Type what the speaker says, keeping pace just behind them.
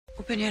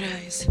Open your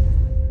eyes.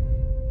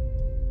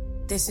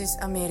 This is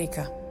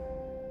America,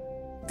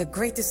 the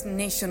greatest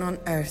nation on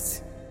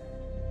earth,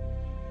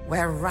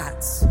 where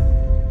rats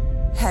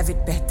have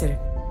it better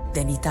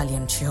than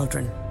Italian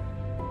children.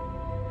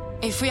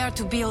 If we are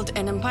to build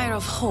an empire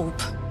of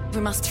hope,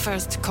 we must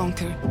first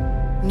conquer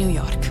New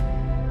York.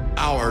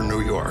 Our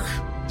New York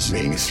is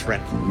being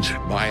threatened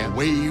by a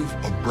wave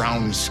of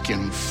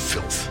brown-skin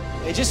filth.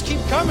 They just keep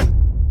coming.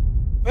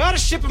 We ought to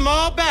ship them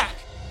all back.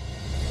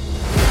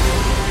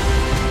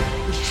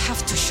 We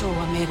have to show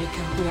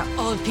America we are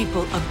all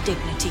people of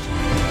dignity.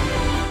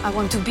 I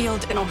want to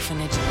build an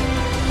orphanage.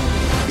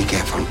 Be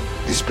careful.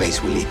 This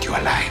place will eat you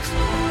alive.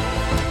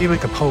 Even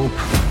the Pope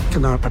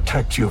cannot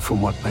protect you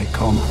from what may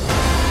come.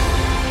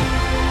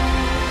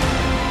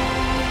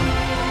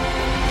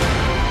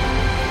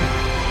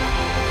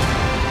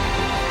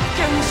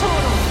 Che un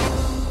solo,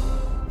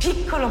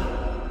 piccolo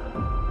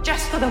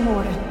gesto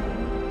d'amore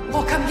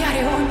può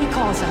cambiare ogni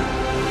cosa.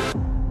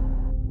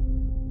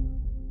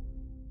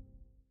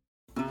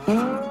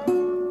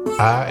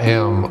 I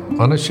am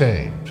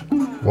unashamed.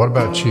 What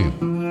about you?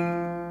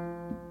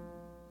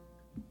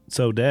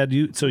 So, Dad,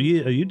 you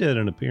did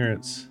an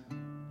appearance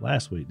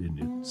last week, didn't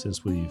you?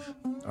 Since we've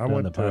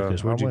done the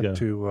podcast, where'd you go?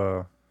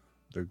 To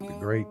the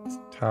great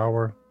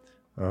tower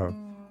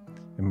in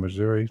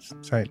Missouri,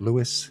 St.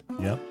 Louis.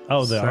 Yep.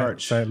 Oh, the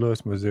Arch. St.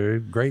 Louis,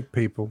 Missouri. Great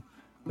people.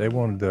 They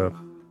wanted to.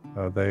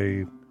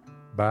 They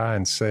buy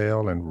and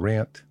sell and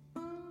rent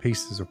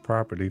pieces of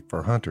property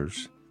for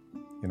hunters.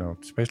 You know,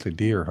 especially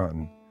deer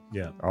hunting.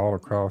 Yeah. All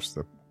across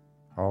the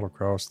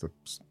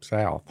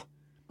South,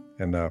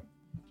 and there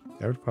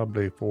was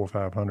probably 400 or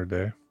 500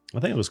 there.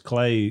 I think it was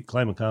Clay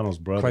McConnell's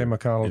brother. Clay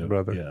McConnell's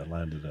brother. Yeah,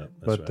 lined it up.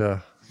 That's But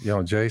right. you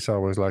know, Jase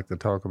always liked to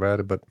talk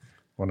about it. But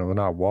when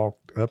I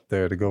walked up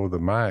there to go to the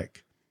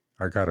mic,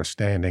 I got a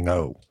standing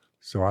O.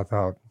 So I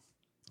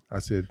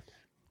said,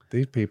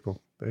 these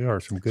people, they are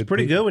some good. It's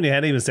pretty people. good when you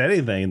hadn't even said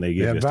anything. They They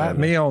give you a invite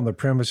standing. me on the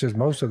premises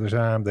most of the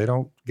time. They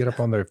don't get up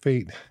on their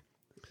feet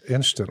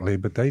instantly,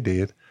 but they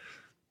did.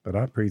 But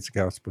I preached the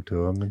gospel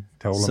to them and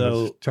told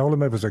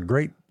them it was a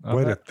great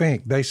way to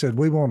think. They said,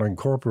 we want to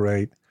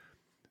incorporate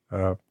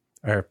our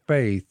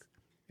faith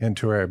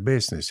into our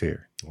business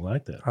here. I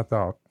like that. I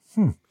thought,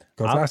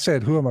 because I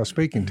said, who am I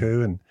speaking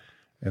to?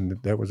 And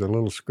there was a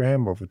little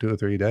scramble for 2 or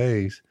 3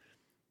 days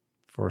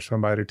for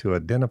somebody to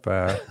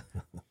identify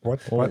what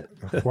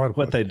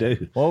they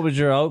do. What was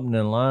your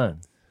opening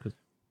line?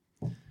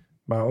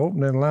 My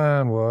opening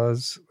line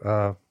was,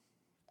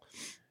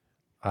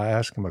 I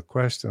asked him a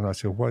question. I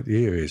said, what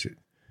year is it?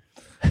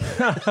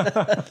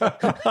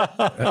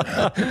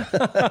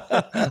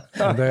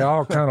 And they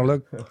all kind of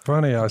looked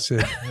funny. I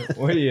said,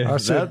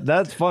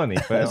 that's funny.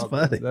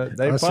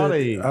 That's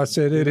funny. I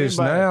said, it is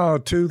now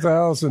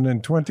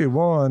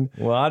 2021.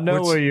 Well, I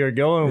know where you're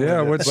going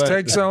Yeah, with which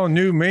takes on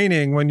new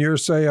meaning when you're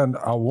saying,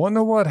 I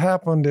wonder what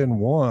happened in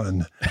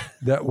one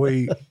that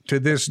we, to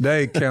this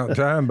day, count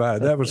time by.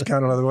 That was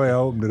kind of the way I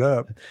opened it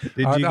up.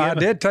 I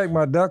did take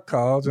my duck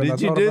calls. And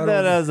did you do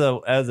that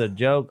as a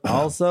joke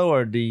also,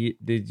 or did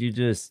you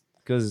just,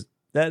 because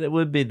that it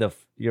would be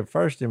your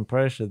first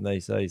impression, they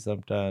say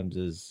sometimes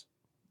is,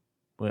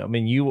 well, I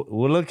mean,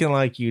 we're looking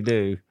like you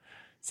do,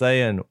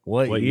 saying,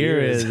 what year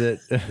is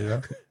it?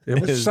 Yeah. It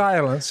was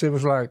silence. It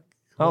was like,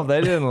 oh, they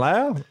didn't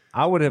laugh?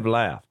 I would have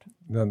laughed.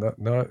 No,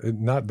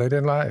 they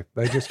didn't laugh.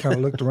 They just kind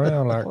of looked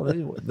around like.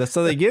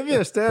 So they give you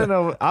a stand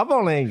ovation. I've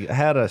only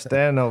had a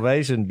stand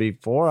ovation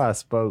before I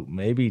spoke,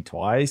 maybe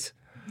twice.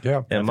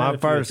 Yeah. And my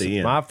first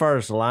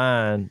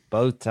line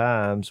both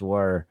times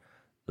were,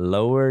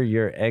 lower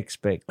your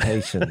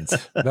expectations.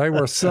 They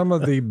were some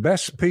of the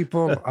best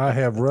people I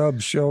have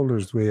rubbed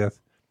shoulders with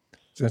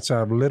since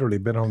I've literally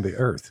been on the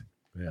earth.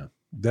 Yeah.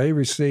 They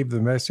received the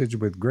message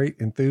with great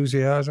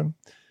enthusiasm.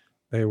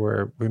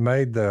 We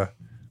made the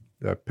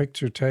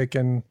picture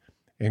taken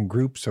in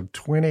groups of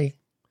 20.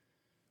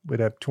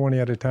 We'd have 20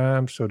 at a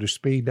time. So to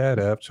speed that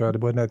up, so I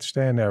wouldn't have to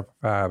stand there for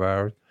 5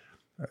 hours.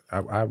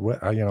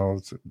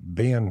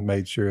 Ben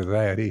made sure of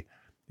that.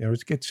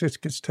 It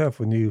gets tough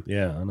when you.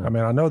 Yeah, I know. I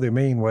mean, I know they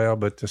mean well,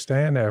 but to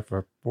stand there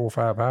for 4 or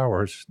 5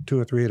 hours, 2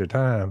 or 3 at a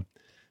time,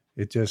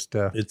 it just.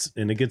 It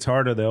gets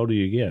harder the older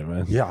you get,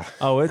 right? Yeah.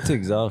 Oh, it's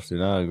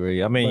exhausting. I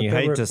agree. I mean, But you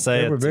hate to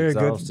say they were it's very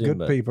exhausting,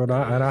 good people, and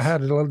I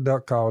had a little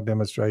duck call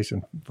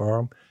demonstration for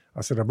them.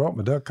 I said, I brought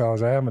my duck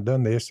calls. I haven't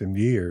done this in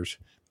years.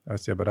 I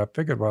said, but I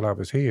figured while I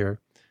was here,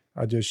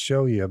 I'd just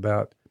show you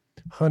about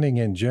hunting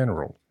in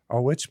general.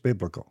 Oh, it's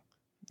biblical.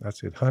 I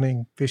said,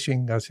 hunting,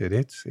 fishing. I said,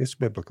 it's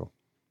biblical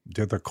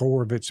to the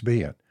core of its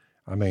being.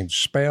 I mean,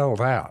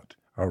 spelled out,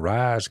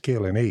 arise,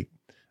 kill, and eat.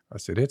 I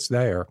said, it's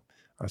there.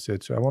 I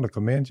said, so I want to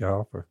commend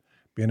y'all for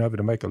being able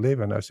to make a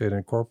living. I said,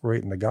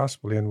 incorporating the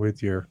gospel in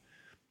with your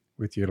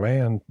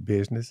land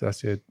business. I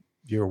said,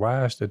 you're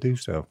wise to do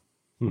so.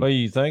 Well,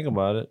 you think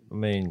about it. I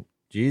mean,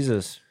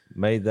 Jesus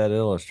made that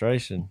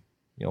illustration,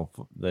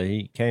 that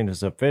he came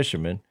as a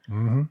fisherman.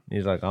 Mm-hmm.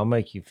 He's like, I'll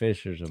make you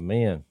fishers of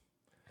men.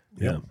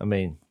 Yeah. I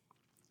mean,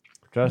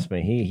 Trust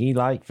me, he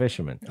liked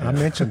fishermen. I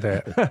mentioned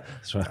that.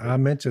 That's right. I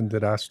mentioned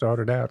that I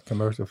started out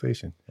commercial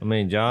fishing. I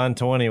mean, John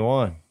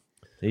 21.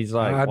 He's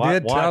like, I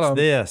did tell watch him,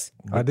 this.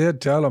 I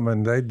did tell them,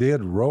 and they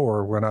did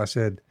roar when I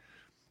said,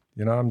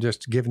 you know, I'm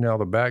just giving you all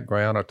the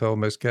background. I told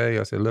Miss Kay,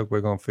 I said, look,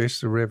 we're going to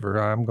fish the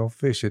river. I'm going to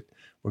fish it.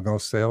 We're going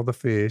to sell the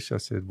fish. I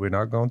said, we're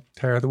not going to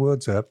tear the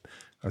woods up.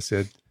 I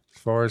said,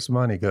 as far as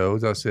money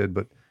goes, I said,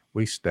 but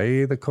we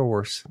stay the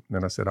course.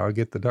 And I said, I'll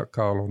get the duck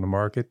call on the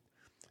market.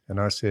 And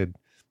I said,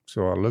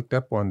 so I looked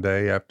up one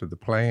day after the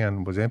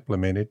plan was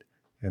implemented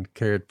and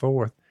carried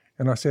forth.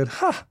 And I said,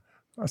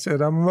 I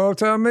said, I'm a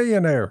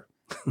multimillionaire.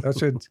 I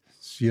said,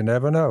 you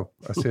never know.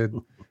 I said,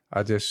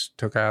 I just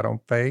took out on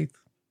faith,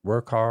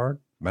 work hard,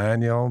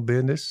 mind your own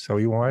business. So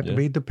you won't have to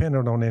be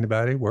dependent on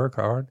anybody. Work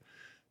hard,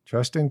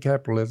 trust in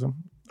capitalism.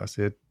 I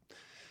said,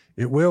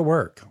 it will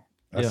work.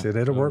 I said,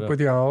 it'll work with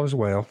y'all as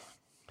well.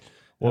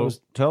 Well,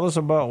 tell us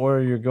about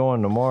where you're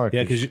going tomorrow.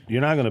 Yeah, because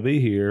you're not going to be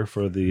here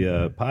for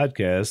the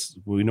podcast.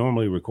 We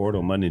normally record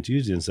on Monday and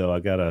Tuesday, and so I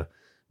got a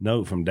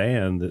note from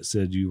Dan that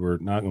said you were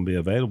not going to be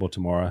available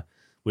tomorrow,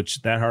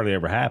 which that hardly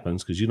ever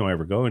happens because you don't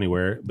ever go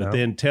anywhere. But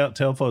then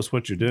tell folks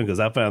what you're doing, because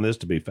I found this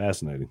to be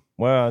fascinating.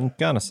 Well, I'm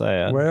kind of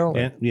sad. Well,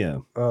 and,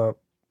 you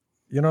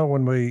know,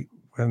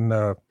 when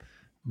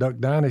Duck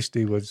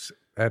Dynasty was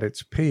at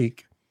its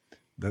peak,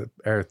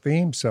 our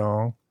theme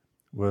song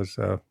was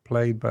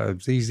played by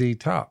ZZ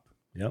Top.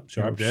 Yep,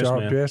 Sharp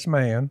Dressed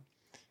Man,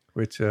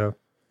 which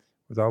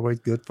was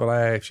always good for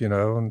laughs, you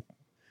know, and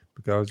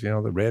because, you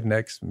know, the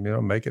rednecks, you know,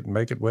 make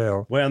it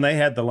well. Well, and they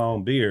had the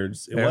long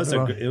beards. It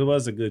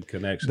was a good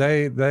connection.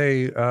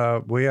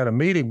 We had a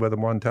meeting with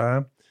them one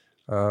time,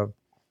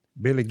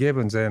 Billy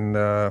Gibbons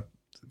and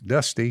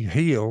Dusty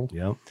Hill,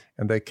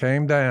 and they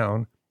came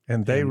down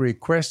and they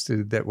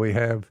requested that we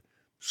have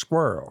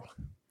squirrel.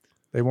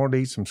 They wanted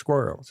to eat some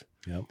squirrels,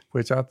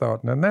 which I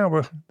thought,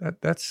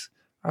 that's.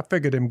 I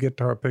figured them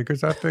guitar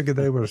pickers. I figured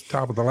they was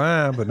top of the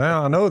line, but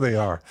now I know they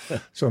are.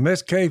 So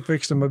Miss Kay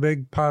fixed them a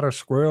big pot of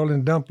squirrel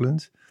and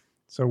dumplings.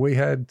 So we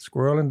had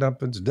squirrel and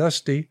dumplings.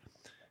 Dusty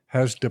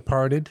has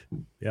departed.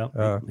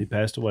 Yeah, he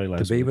passed away last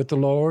week. To be with the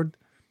Lord.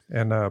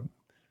 And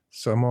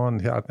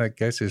someone, I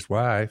guess his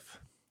wife,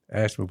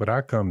 asked me would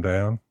I come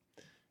down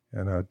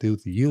and do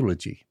the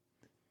eulogy.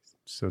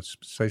 So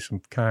say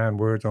some kind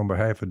words on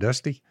behalf of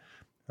Dusty.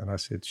 And I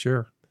said,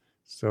 sure.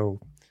 So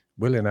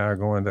Willie and I are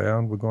going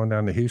down. We're going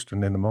down to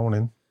Houston in the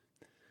morning.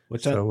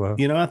 Which I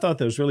thought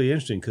that was really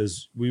interesting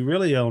because we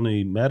really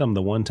only met them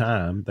the one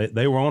time.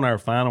 They were on our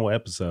final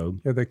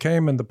episode. Yeah, they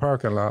came in the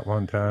parking lot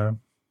one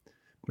time.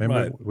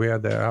 Remember, we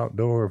had the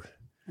outdoor.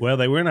 Well,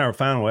 they were in our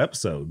final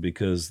episode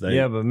because they.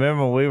 Yeah, but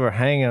remember we were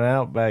hanging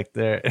out back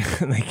there,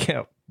 and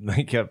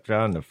they kept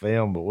trying to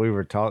film, but we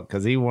were talking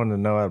because he wanted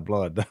to know how to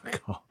blow a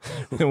duck call,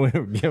 and we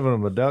were giving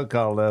him a duck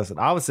call lesson.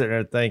 I was sitting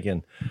there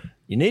thinking,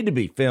 you need to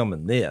be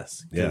filming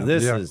this. Yeah.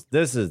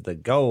 This is the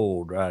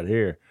gold right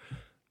here.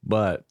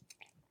 But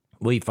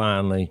we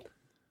finally,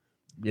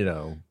 you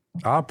know.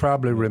 I'll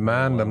probably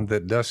remind them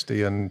that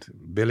Dusty and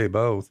Billy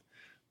both,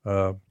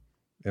 and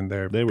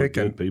they were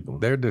good people.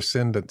 They're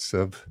descendants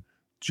of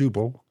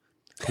Jubal,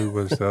 who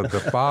was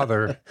the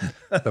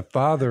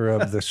father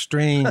of the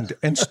stringed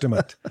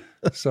instrument.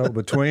 So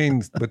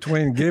between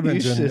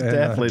Gibbons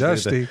and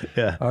Dusty,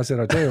 I said,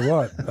 I tell you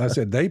what, I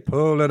said, they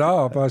pulled it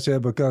off. I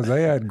said, because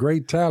they had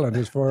great talent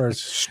as far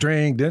as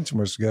stringed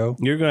instruments go.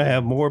 You're going to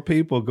have more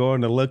people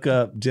going to look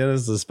up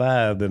Genesis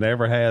 5 than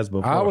ever has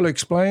before. I will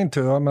explain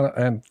to him,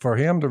 and for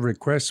him to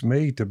request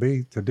me to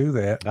do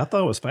that. I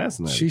thought it was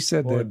fascinating. She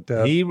said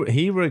that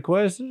he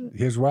requested it?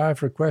 His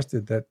wife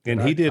requested that.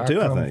 And he did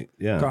too, I think.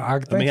 Yeah. I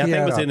think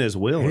it was in his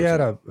will. He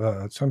had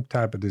some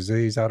type of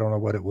disease. I don't know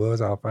what it was.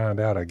 I'll find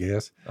out, I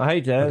guess. I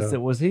hate to ask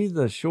was he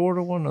the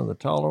shorter one or the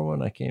taller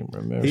one? I can't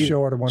remember. The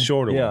shorter one.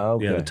 Shorter one.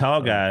 Okay. Yeah, the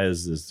tall guy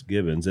is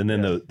Gibbons. And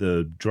then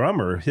the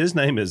drummer, his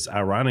name is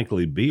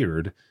ironically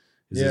Beard,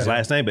 is his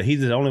last name, but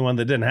he's the only one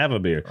that didn't have a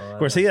beard. Of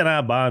course, he and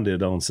I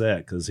bonded on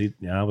set because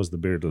I was the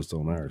beardless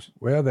on ours.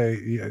 Well,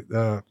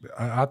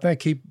 I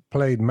think he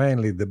played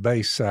mainly the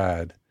bass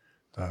side.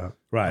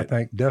 Right. I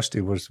think Dusty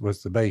was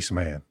the bass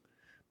man.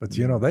 But,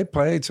 you know, they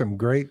played some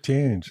great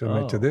tunes. I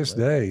mean, to this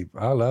day,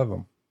 I love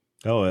them.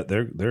 Oh,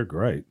 they're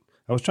great.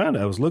 I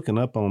was looking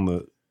up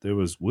on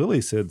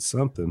Willie said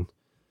something.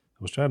 I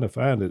was trying to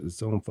find it.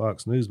 It's on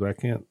Fox News, but I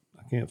can't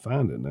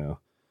find it now.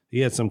 He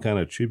had some kind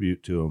of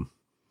tribute to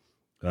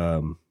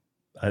him.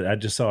 I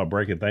just saw a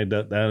breaking thing.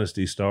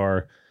 Dynasty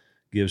Star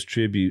gives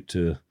tribute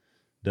to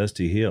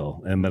Dusty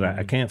Hill, but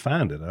I can't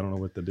find it. I don't know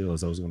what the deal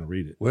is. I was going to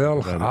read it.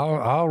 Well,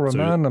 I'll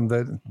remind them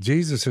that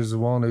Jesus is the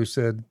one who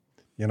said,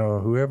 you know,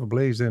 whoever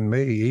believes in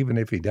me, even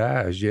if he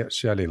dies, yet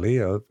shall he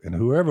live. And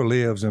whoever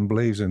lives and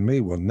believes in me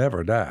will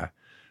never die.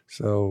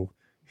 So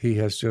he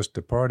has just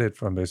departed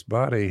from his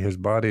body. His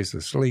body's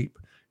asleep.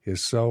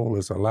 His soul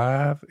is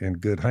alive in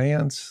good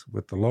hands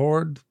with the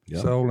Lord,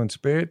 soul and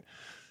spirit.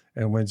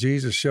 And when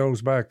Jesus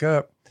shows back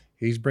up,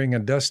 he's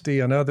bringing Dusty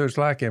and others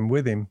like him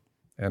with him.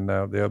 And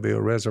there'll be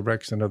a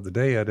resurrection of the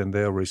dead, and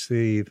they'll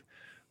receive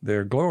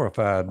their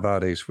glorified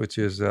bodies, which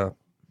is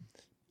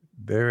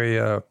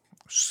very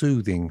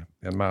soothing,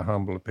 in my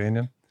humble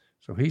opinion.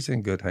 So he's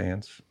in good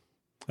hands.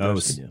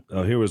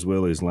 Here was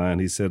Willie's line.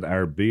 He said,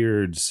 "Our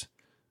beards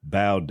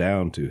bowed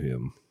down to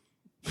him."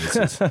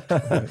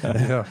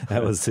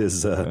 That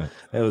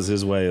was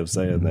his way of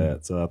saying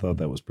that. So I thought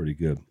that was pretty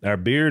good. Our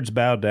beards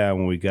bowed down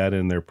when we got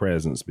in their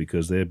presence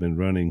because they had been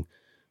running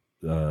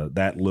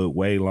that look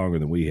way longer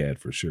than we had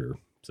for sure.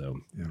 So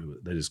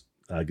they just,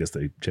 I guess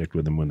they checked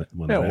with him when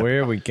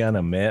where we kind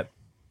of met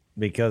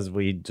because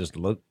we just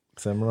looked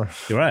similar.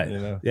 You're right. You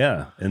know?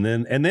 Yeah. And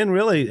then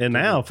really, and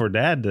now for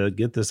Dad to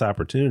get this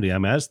opportunity, I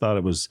mean, I just thought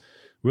it was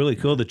really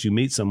cool that you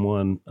meet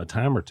someone a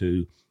time or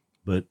two,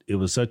 but it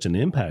was such an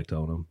impact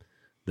on them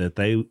that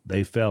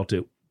they felt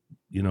it,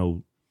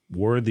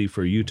 worthy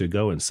for you to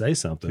go and say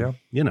something,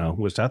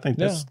 which I think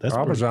that's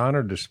I was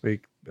honored to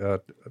speak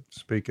at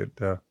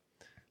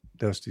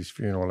Dusty's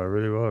funeral. I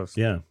really was.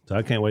 Yeah. So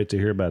I can't wait to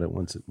hear about it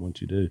once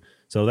you do.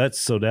 So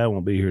Dad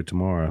won't be here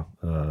tomorrow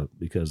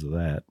because of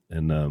that.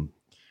 And I'm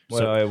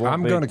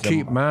going to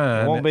keep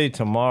mine. It won't be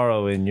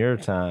tomorrow in your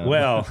time.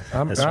 Well,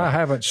 I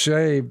haven't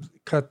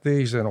cut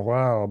these in a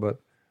while,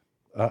 but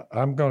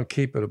I'm going to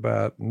keep it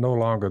about no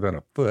longer than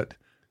a foot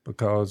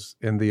because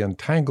in the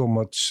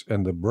entanglements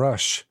and the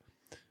brush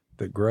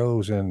that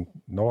grows in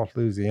North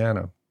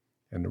Louisiana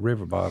and the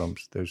river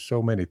bottoms, there's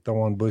so many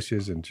thorn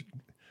bushes and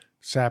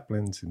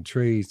saplings and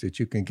trees that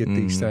you can get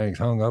these things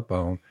hung up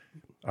on.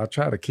 I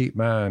try to keep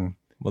mine.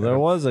 Well, there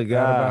was a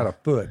guy about a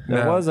foot.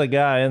 There was a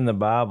guy in the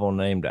Bible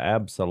named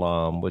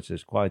Absalom, which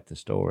is quite the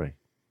story.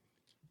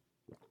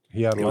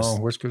 He had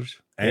long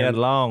whiskers. He had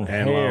long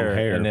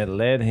hair, and it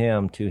led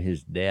him to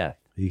his death.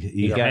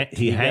 He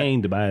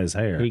hanged by his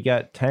hair. He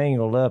got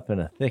tangled up in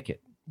a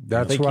thicket.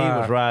 That's I think why he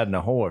was riding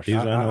a horse.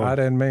 I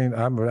didn't mean.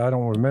 I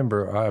don't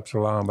remember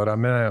Absalom, but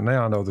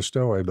now I know the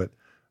story. But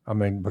I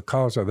mean,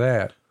 because of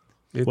that.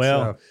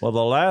 Well, the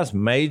last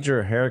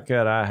major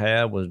haircut I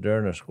had was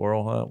during a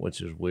squirrel hunt,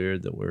 which is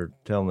weird that we're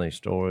telling these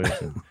stories.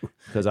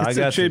 Because I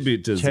got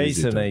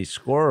chasing a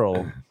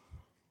squirrel,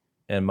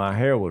 and my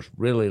hair was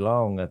really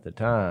long at the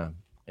time.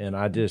 And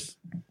I just,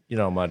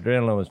 my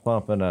adrenaline was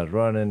pumping. I was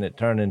running. It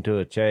turned into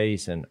a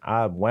chase, and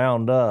I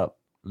wound up,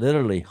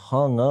 literally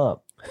hung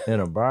up in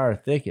a briar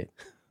thicket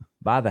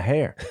by the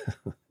hair.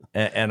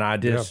 And I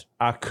just,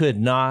 I could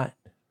not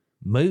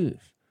move.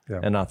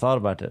 Yeah. And I thought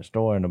about that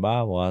story in the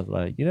Bible. I was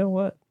like, you know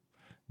what?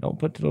 Don't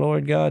put the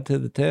Lord God to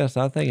the test.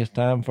 I think it's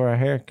time for a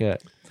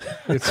haircut.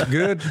 It's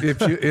good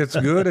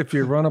if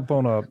you run up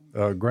on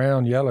a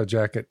ground yellow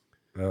jacket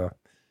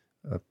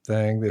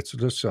thing that's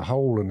just a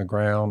hole in the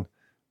ground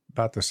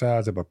about the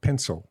size of a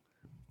pencil.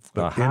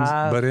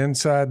 But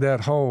inside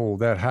that hole,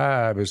 that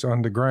hive is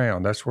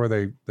underground. That's where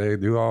they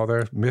do all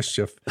their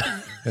mischief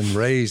and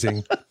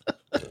raising.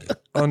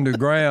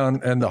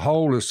 Underground, and the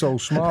hole is so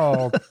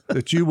small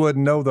that you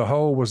wouldn't know the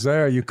hole was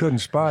there. You couldn't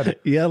spot it.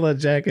 Yellow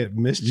jacket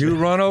mischief. You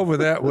run over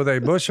that with a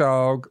bush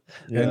hog,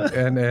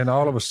 and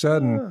all of a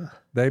sudden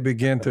they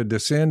begin to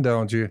descend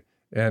on you,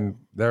 and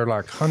they're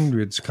like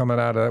hundreds coming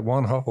out of that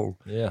one hole.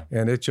 Yeah,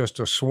 and it's just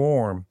a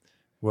swarm.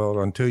 Well,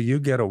 until you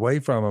get away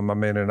from them,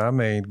 I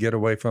mean, get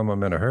away from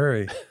them in a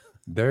hurry.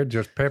 They're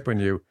just peppering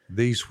you.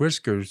 These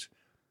whiskers.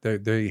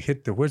 They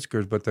hit the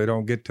whiskers, but they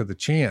don't get to the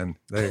chin.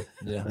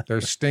 They're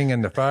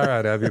stinging the fire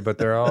out of you, but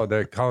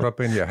they're caught up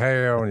in your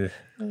hair.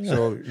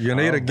 So you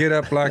need to get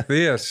up like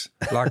this,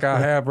 like I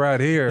have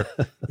right here.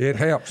 It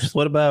helps.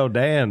 What about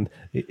Dan?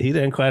 He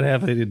didn't quite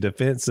have any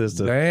defense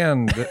system.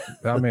 Dan,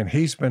 I mean,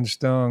 he's been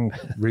stung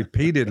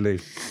repeatedly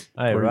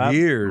for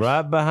years.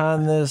 Right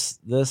behind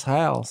this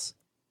house,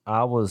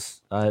 I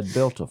had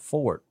built a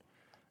fort,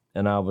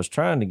 and I was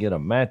trying to get a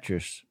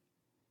mattress.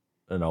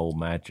 An old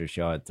mattress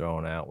y'all had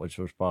thrown out, which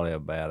was probably a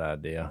bad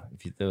idea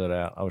if you threw it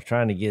out. I was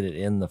trying to get it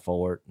in the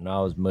fort, and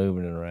I was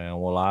moving it around.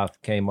 Well, I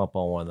came up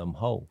on one of them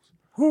holes.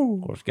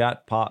 Of course,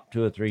 got popped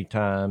 2 or 3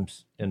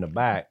 times in the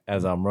back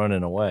as I'm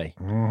running away.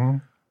 Mm-hmm.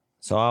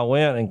 So I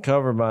went and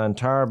covered my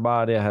entire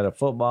body. I had a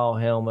football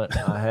helmet.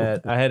 I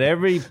had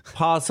every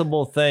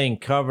possible thing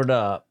covered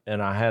up,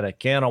 and I had a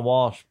can of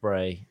wasp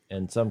spray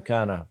and some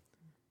kind of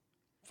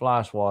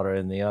fly swatter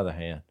in the other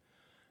hand.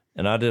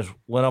 And I just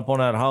went up on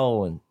that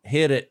hole and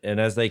hit it. And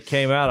as they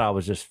came out, I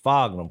was just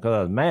fogging them because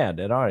I was mad.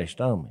 They'd already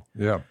stung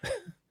me. Yeah.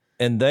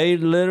 And they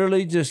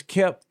literally just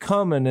kept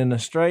coming in a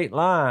straight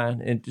line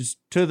and just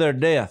to their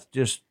death,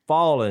 just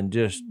falling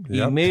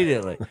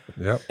immediately.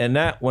 Yep.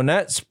 And when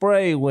that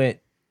spray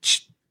went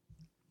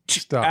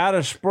out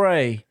of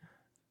spray,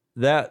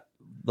 the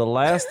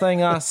last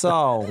thing I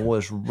saw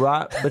was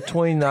right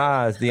between the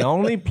eyes. The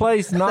only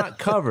place not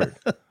covered.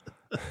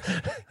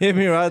 Hit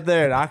me right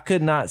there, and I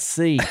could not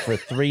see for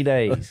 3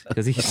 days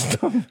because he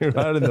stung me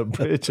right in the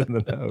bridge of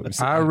the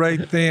nose. I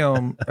rate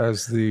them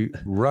as the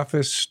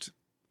roughest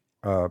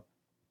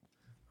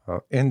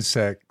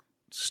insect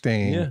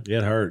sting. Yeah,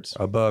 it hurts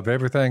above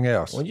everything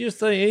else. When you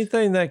say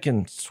anything that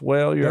can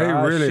swell your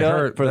eyes really shut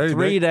hurt for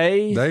 3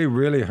 days, they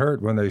really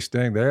hurt when they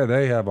sting.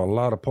 They have a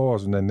lot of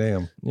poison in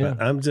them. Yeah,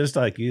 I'm just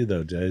like you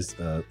though, Jase.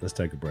 Let's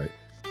take a break.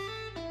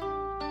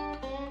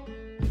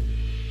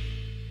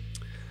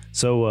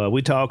 So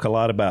we talk a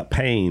lot about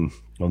pain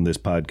on this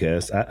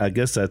podcast. I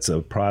guess that's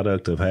a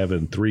product of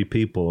having 3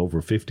 people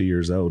over 50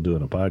 years old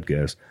doing a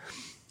podcast.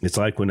 It's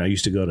like when I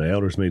used to go to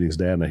elders meetings,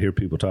 Dad, and I hear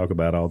people talk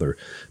about all their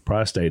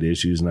prostate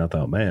issues, and I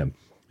thought, man,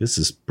 this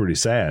is pretty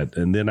sad.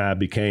 And then I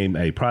became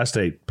a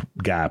prostate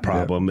guy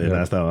problem, and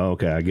I thought,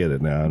 okay, I get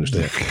it now. I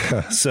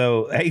understand.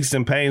 So aches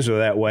and pains are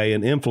that way,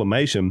 and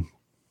inflammation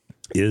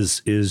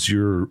is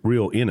your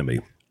real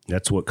enemy.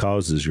 That's what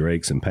causes your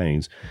aches and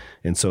pains.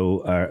 And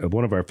so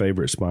one of our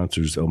favorite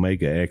sponsors,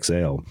 Omega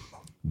XL,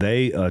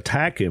 they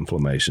attack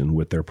inflammation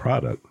with their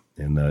product.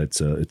 And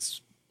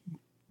it's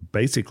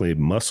basically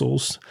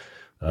mussels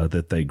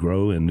that they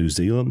grow in New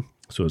Zealand.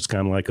 So it's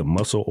kind of like a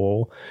mussel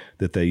oil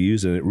that they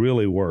use, and it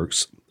really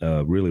works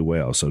really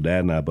well. So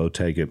Dad and I both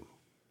take it,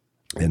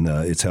 and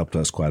it's helped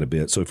us quite a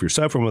bit. So if you're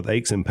suffering with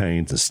aches and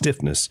pains and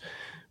stiffness,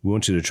 we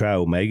want you to try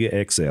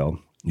Omega XL.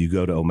 You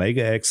go to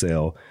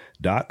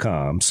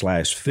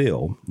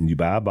omegaxl.com/Phil, and you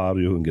buy a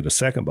bottle, you can get a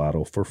second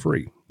bottle for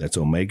free. That's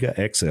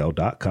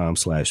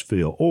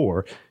omegaxl.com/Phil,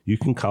 or you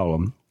can call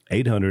them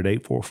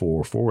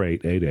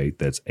 800-844-4888.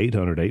 That's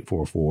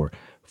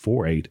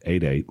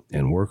 800-844-4888,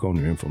 and work on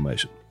your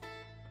inflammation.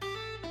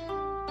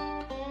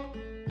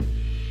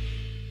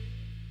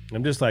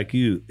 I'm just like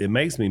you. It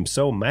makes me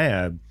so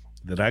mad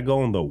that I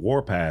go on the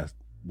warpath.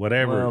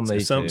 Whatever. Well,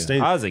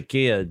 I was a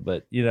kid,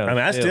 but I mean,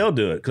 I still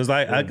do it because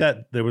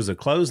there was a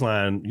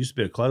clothesline, used to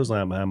be a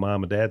clothesline behind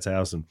Mom and Dad's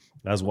house, and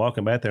I was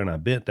walking back there and I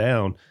bent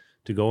down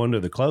to go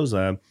under the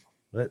clothesline.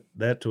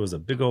 That was a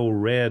big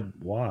old red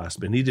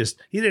wasp, and he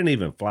didn't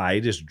even fly. He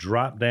just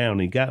dropped down.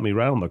 He got me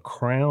right on the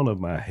crown of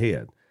my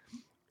head.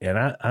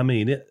 And I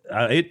mean,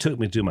 it took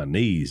me to my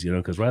knees,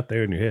 because right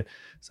there in your head.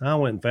 So I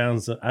went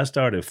and I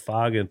started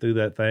fogging through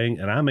that thing.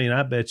 And I mean,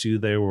 I bet you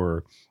there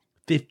were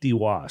 50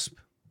 wasps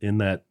in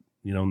that,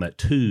 in that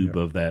tube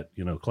of that,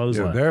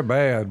 clothesline. Yeah, they're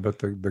bad, but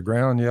the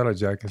ground yellow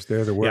jackets,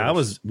 they're the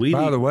worst. Yeah,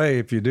 By the way,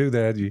 if you do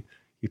that, you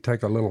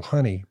take a little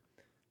honey,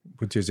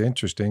 which is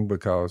interesting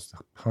because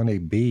honey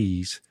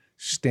bees,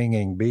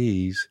 stinging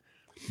bees,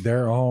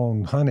 their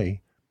own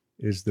honey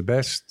is the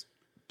best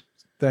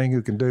thing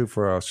you can do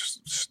for a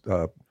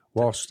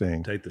wasp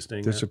sting. Take the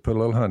sting Just out. to put a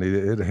little honey,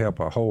 it'll help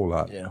a whole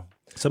lot. Yeah.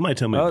 Somebody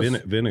tell me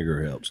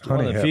vinegar helps.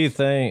 Honey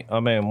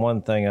Well,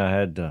 one thing I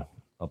had to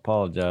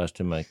apologize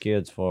to my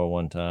kids for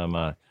one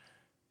time.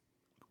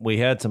 We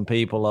had some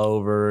people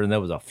over, and there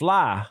was a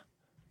fly,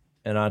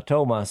 and I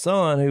told my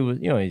son, who was,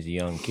 he's a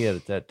young kid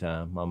at that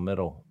time, my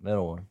middle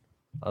one.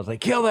 I was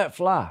like, kill that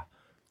fly.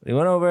 He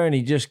went over and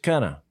he just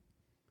kind of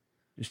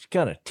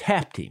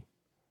tapped him,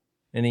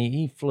 and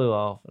he flew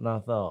off. And I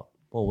thought,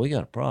 well, we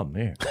got a problem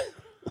here.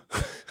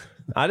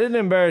 I didn't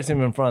embarrass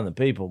him in front of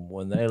the people.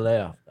 When they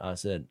left, I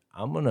said,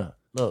 when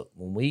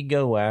we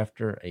go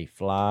after a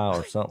fly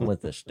or something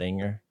with a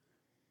stinger,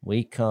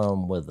 we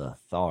come with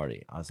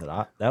authority. I said,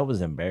 that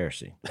was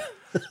embarrassing.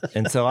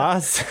 And so I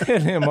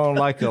sent him on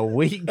like a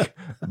week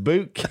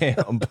boot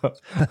camp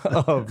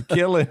of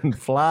killing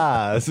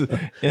flies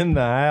in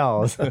the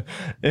house.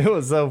 It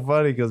was so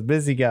funny because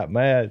Missy got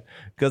mad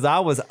because I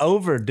was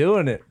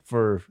overdoing it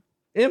for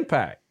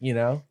impact,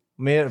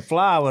 I mean, a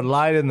fly would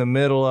light in the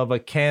middle of a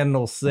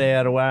candle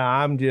set where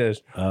I'm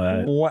just,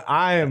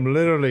 I am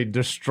literally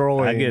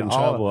destroying. I get in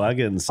trouble. I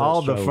get in such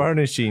all trouble. the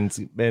furnishings.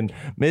 And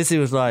Missy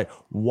was like,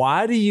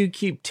 why do you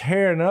keep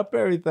tearing up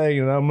everything?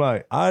 And I'm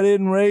like, I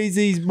didn't raise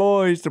these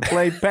boys to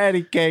play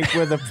patty cake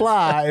with a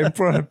fly in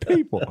front of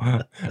people.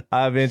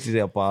 I eventually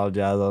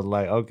apologized. I was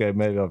like, okay,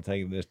 maybe I'm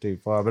taking this too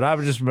far. But I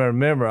just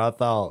remember, I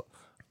thought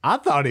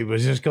he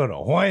was just going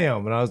to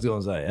wham. And I was going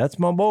to say, that's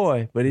my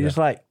boy. But he just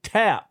like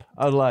tap.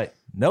 I was like,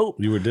 nope.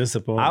 You were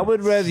disappointed. I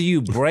would rather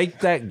you break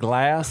that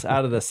glass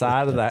out of the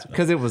side of that,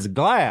 because it was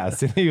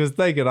glass. And he was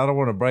thinking, I don't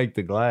want to break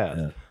the glass.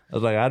 Yeah. I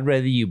was like, I'd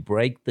rather you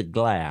break the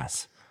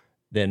glass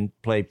than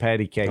play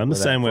patty cake. I'm the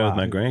same way with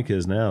my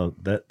grandkids now.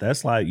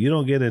 That's like, you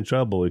don't get in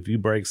trouble if you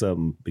break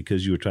something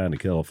because you were trying to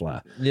kill a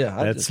fly.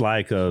 Yeah. That's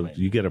like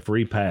you get a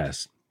free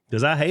pass.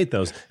 Because I hate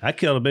those. I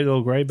killed a big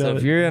old gray belly. So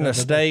if you're in a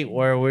state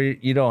where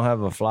you don't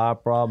have a fly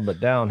problem, but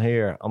down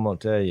here, I'm going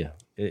to tell you,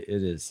 it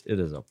is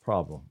a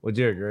problem. Would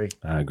you agree?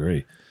 I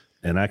agree.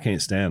 And I can't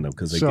stand them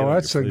because they So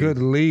that's a good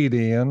lead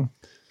in.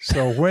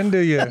 So when do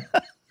you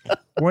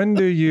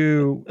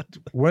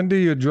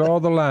draw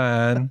the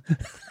line,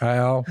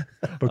 Al?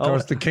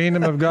 Because the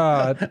kingdom of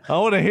God. I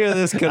want to hear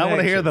this connection. I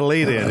want to hear the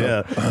lead in,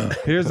 yeah.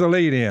 Here's the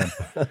lead in.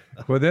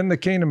 Within the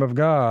kingdom of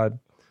God,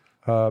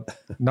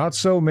 not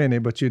so many,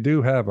 but you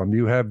do have them.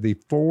 You have the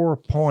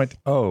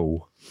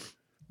 4.0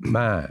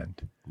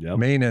 mind,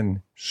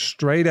 meaning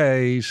straight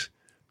A's.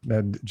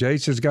 Now,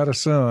 Jase has got a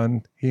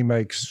son. He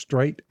makes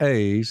straight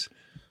A's.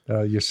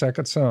 Your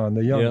second son,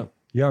 the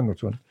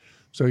youngest one.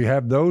 So you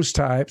have those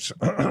types.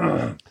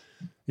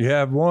 You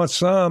have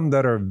some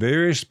that are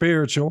very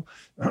spiritual.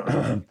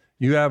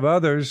 You have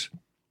others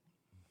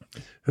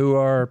who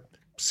are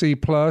C+,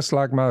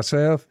 like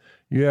myself.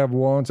 You have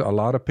ones, a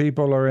lot of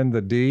people are in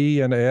the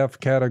D and F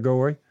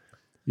category.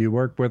 You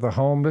work with the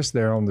homeless.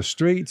 They're on the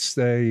streets.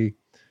 They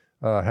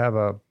have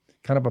a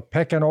kind of a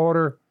pecking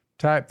order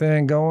type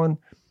thing going.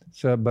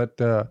 So, but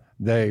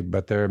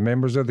they're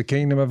members of the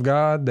kingdom of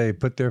God. They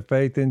put their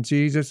faith in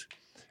Jesus.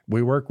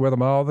 We work with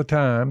them all the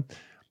time.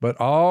 But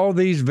all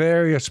these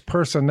various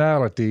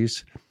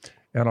personalities,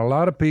 and a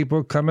lot of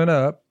people coming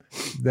up,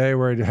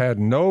 had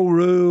no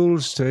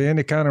rules to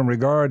any kind of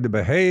regard to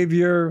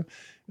behavior.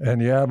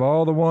 And you have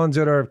all the ones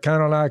that are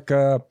kind of like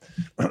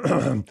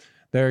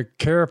they're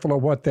careful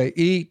of what they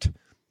eat,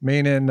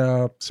 meaning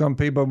some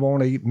people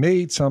won't eat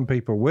meat, some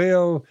people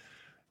will.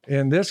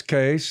 In this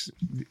case,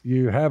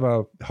 you have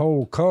a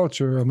whole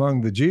culture among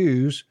the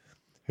Jews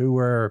who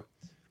were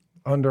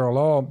under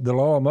the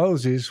law of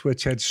Moses,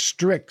 which had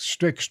strict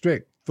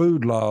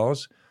food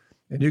laws.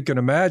 And you can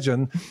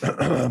imagine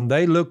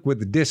they look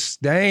with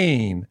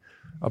disdain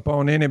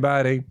upon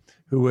anybody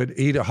who would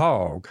eat a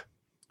hog.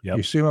 Yep.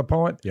 You see my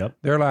point? Yep.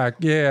 They're like,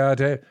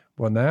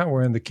 well, now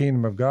we're in the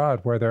kingdom of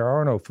God where there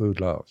are no food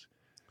laws.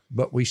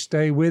 But we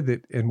stay with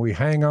it and we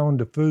hang on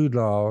to food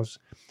laws.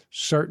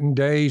 Certain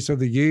days of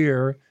the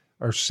year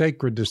are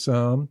sacred to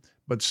some,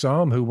 but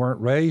some who weren't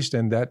raised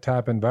in that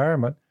type of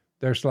environment,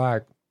 they're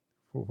like,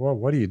 well,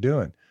 what are you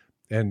doing?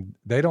 And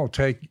they don't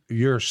take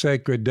your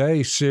sacred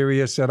day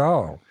serious at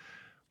all.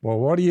 Well,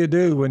 what do you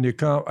do when you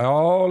come,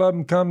 all of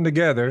them come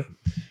together?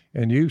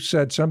 And you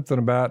said something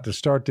about to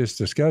start this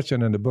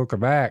discussion in the book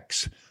of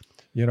Acts.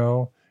 You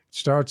know, it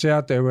starts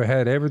out there, we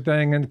had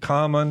everything in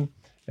common.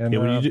 And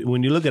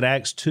when you look at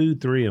Acts 2,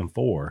 3, and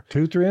 4,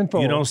 you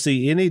don't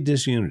see any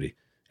disunity.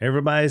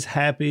 Everybody's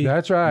happy.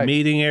 That's right.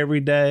 Meeting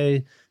every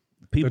day.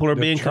 People are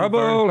being trouble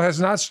converted. Has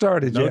not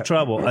started yet. No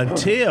trouble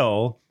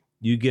until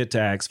you get to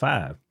Acts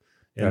 5.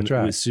 And that's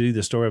right. We see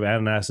the story of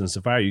Ananias and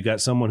Sapphira. You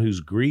got someone who's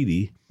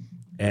greedy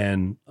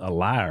and a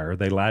liar.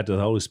 They lied to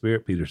the Holy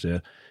Spirit, Peter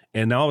said.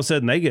 And all of a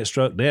sudden they get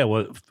struck dead.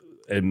 Well,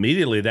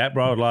 immediately that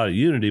brought a lot of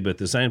unity, but at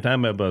the same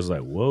time, everybody's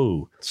like,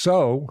 whoa.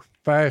 So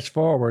fast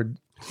forward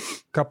a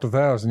couple of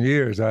thousand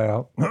years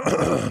out.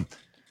 How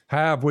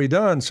have we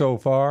done so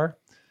far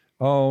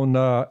on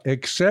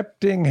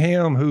accepting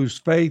him whose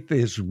faith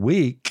is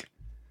weak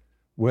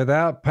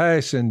without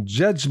passing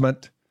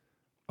judgment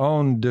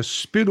on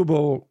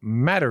disputable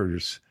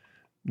matters?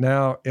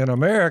 Now, in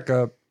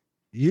America,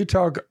 you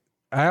talk,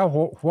 Al,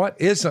 what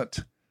isn't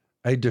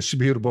a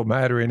disputable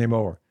matter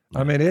anymore?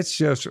 I mean, it's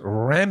just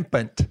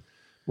rampant.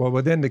 Well,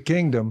 within the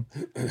kingdom,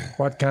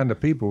 what kind of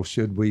people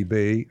should we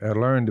be or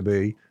learn to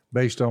be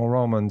based on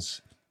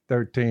Romans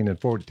 13 and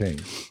 14?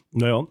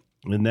 Well,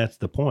 and that's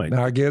the point.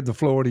 Now I give the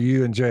floor to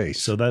you and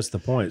Jase. So that's the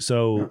point.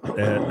 So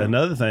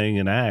another thing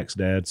in Acts,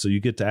 Dad, so you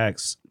get to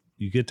Acts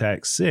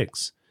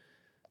 6,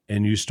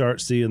 and you start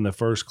seeing the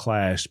first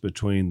clash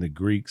between the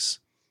Greeks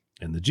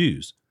and the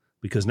Jews,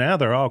 because now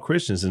they're all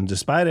Christians. And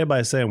despite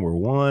everybody saying we're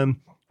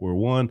one,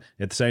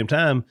 at the same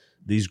time,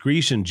 these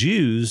Grecian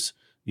Jews,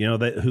 you know,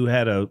 who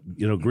had a,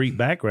 Greek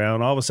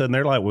background, all of a sudden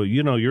they're like, well,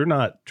 you're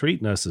not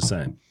treating us the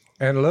same.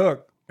 And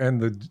look,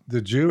 and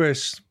the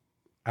Jewish,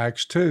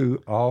 Acts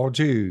 2, all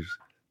Jews.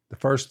 The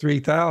first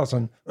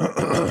 3,000,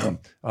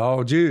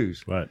 all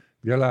Jews. Right.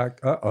 You're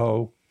like,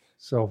 uh-oh.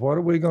 So what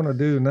are we going to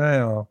do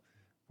now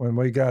when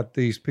we got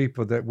these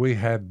people that we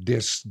have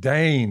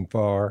disdain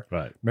for?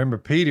 Right. Remember,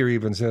 Peter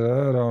even said,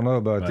 I don't know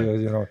about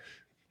this.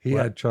 He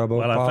had trouble.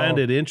 Well, I found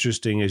it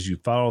interesting as you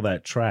follow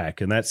that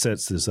track, and that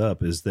sets this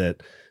up, is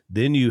that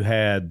then you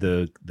had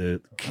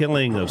the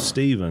killing of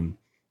Stephen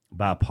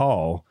by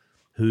Paul,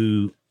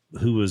 who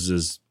was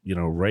as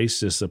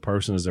racist a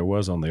person as there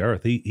was on the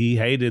earth. He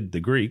hated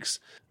the Greeks.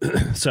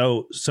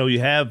 so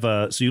you have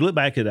so you look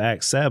back at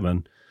Acts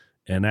 7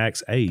 and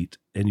Acts 8,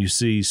 and you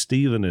see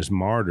Stephen is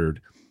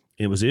martyred.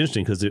 It was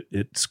interesting because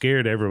it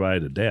scared everybody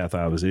to death,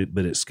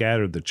 but it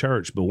scattered the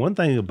church. But one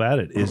thing about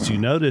it is you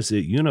notice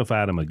it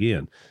unified them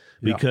again,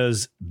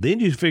 because then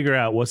you figure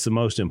out what's the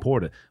most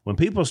important. When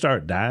people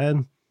start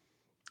dying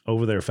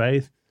over their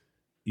faith,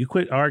 you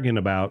quit arguing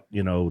about,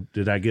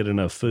 did I get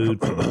enough food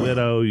for the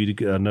widow?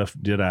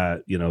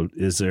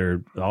 Is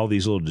there all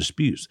these little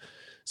disputes?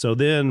 So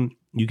then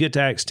you get to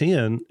Acts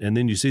 10, and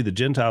then you see the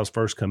Gentiles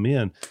first come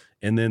in.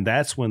 And then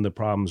that's when the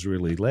problems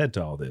really led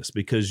to all this,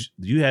 because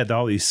you had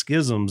all these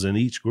schisms in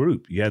each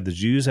group. You had the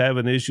Jews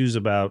having issues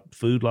about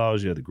food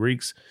laws. You had the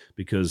Greeks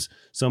because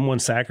someone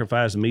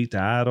sacrificed meat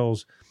to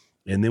idols,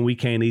 and then we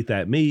can't eat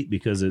that meat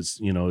because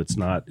it's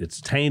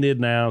tainted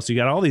now. So you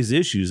got all these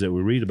issues that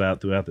we read about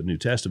throughout the New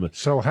Testament.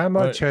 So how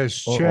much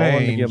has changed? I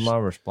want to give my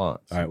response.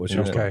 All right, what's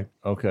your response?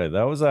 Okay,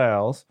 that was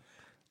Al's.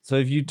 So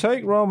if you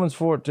take Romans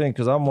 14,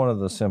 because I'm one of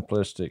the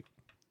simplistic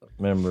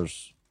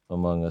members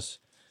among us,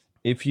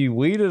 if you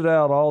weeded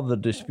out all the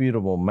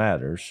disputable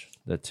matters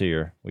that's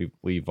here,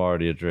 we've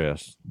already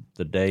addressed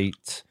the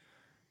dates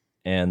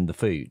and the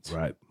foods.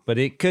 Right. But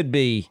it could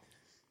be,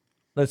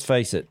 let's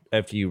face it,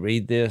 after you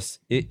read this,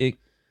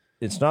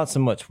 it's not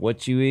so much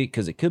what you eat,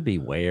 because it could be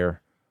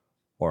where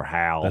or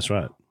how. That's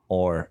right.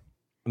 Or,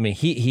 I mean,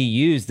 he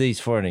used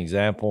these for an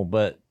example,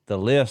 but the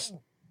list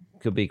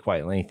could be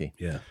quite lengthy.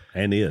 Yeah,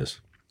 and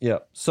is. Yeah.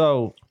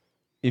 So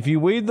if you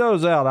weed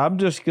those out, I'm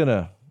just going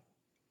to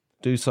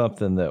do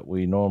something that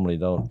we normally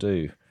don't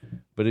do.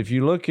 But But if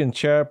you look in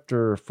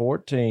chapter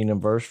 14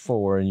 and verse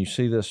 4, and you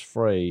see this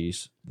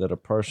phrase that a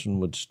person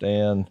would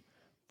stand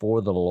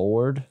for the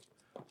Lord,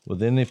 well,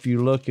 then if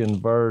you look in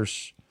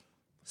verse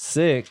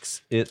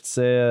 6, it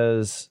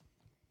says,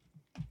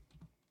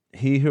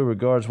 he who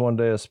regards one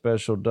day as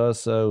special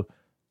does so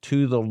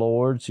to the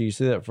Lord. So you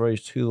see that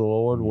phrase, to the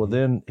Lord. Well,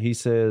 then he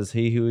says,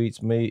 he who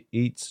eats meat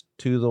eats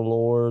to the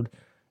Lord.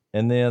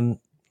 And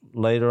then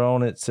later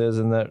on it says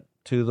in that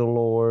to the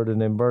Lord.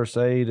 And in verse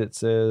 8 it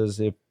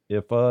says,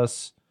 if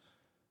us,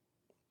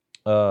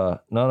 none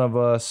of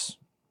us,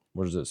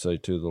 where does it say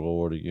to the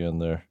Lord again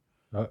there?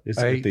 It's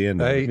at the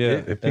end of it.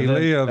 Yeah. If he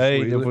lives,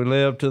 if we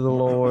live to the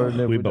Lord,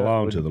 we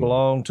belong to the Lord.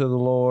 Belong to the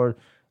Lord.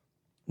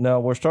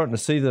 Now we're starting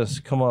to see this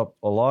come up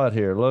a lot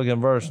here. Look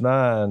in verse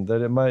 9,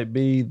 that it might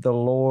be the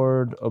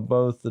Lord of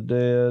both the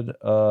dead.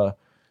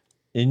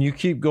 And you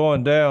keep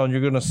going down, you're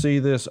going to see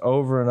this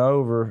over and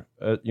over.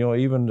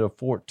 Even to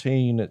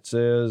 14, it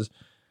says,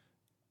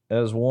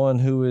 as one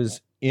who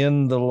is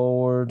in the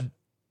Lord.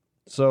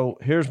 So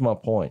here's my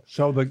point.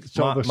 So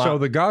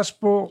the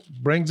gospel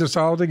brings us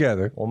all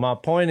together. Well, my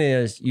point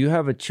is, you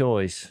have a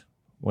choice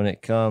when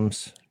it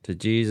comes to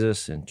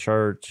Jesus and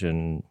church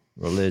and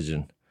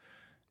religion.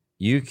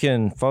 You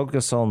can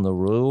focus on the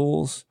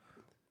rules,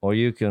 or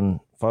you can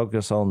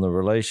focus on the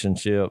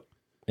relationship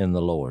in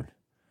the Lord.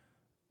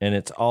 And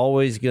it's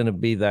always going to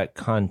be that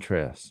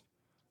contrast.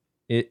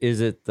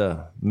 Is it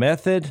the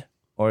method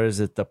or is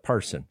it the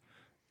person?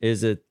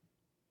 Is it,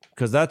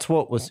 because that's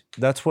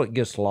what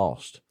gets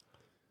lost.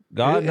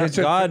 God knows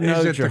your heart.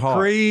 Is it the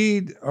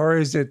creed or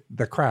is it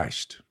the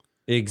Christ?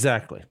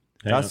 Exactly.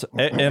 That's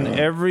in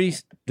every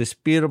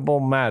disputable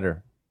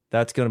matter.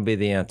 That's going to be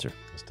the answer.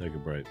 Let's take a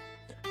break.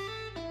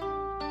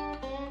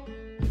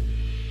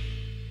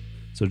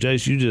 So,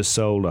 Jase, you just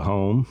sold a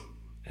home,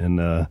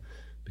 and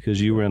because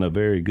you were in a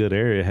very good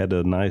area, had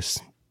a nice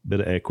bit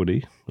of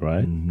equity,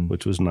 right? Mm-hmm.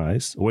 Which was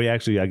nice. Well,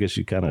 actually, I guess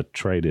you kind of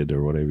traded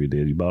or whatever you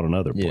did. You bought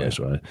another place,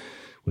 right?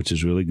 Which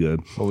is really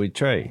good. Well, we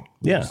trade.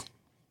 Yeah.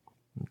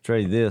 We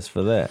trade this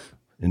for that.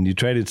 And you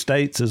traded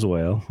states as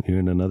well. You're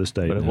in another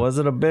state But it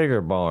wasn't a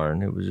bigger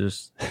barn. It was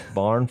just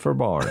barn for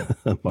barn.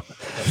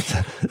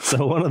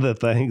 So one of the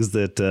things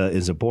that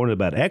is important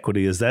about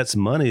equity is that's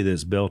money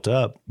that's built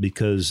up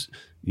because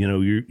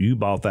you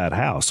bought that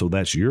house, so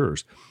that's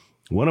yours.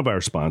 One of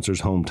our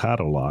sponsors, Home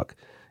Title Lock,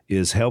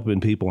 is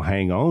helping people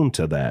hang on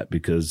to that,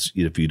 because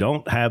if you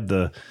don't have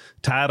the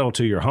title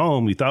to your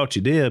home, you thought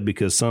you did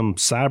because some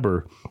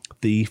cyber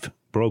thief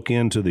broke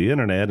into the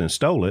internet and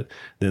stole it,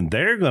 then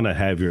they're going to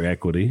have your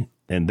equity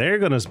and they're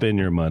going to spend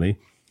your money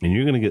and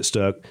you're going to get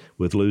stuck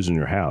with losing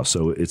your house.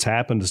 So it's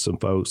happened to some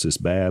folks. It's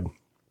bad.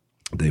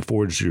 They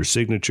forge your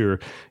signature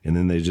and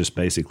then they just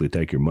basically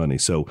take your money.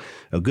 So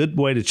a good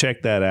way to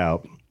check that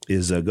out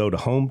is go to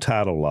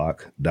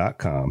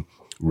HometitleLock.com,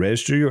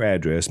 register your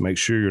address, make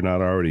sure you're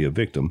not already a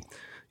victim.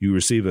 You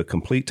receive a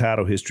complete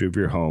title history of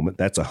your home.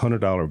 That's a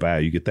 $100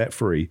 value. You get that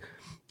free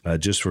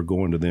just for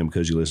going to them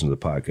because you listen to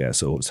the podcast.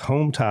 So it's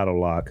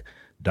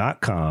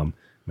HometitleLock.com.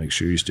 Make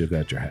sure you still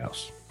got your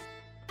house.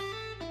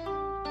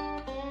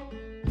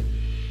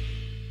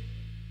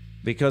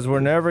 Because we're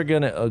never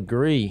going to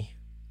agree,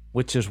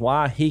 which is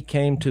why he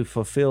came to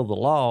fulfill the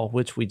law,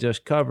 which we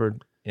just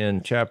covered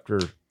in chapter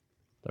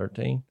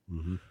 13.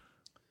 Mm-hmm.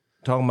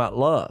 Talking about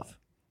love.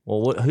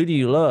 Well, who do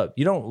you love?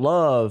 You don't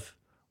love,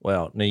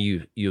 well, now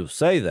you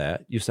say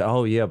that. You say,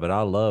 oh, yeah, but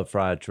I love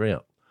fried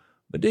shrimp.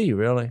 But do you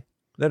really?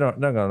 They're not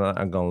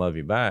going to love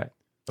you back.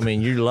 I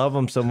mean, you love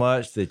them so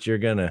much that you're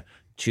going to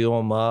chew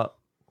them up,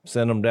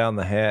 send them down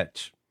the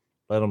hatch,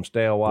 let them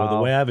stay a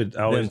while, well, the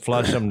way then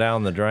flush them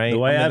down the drain.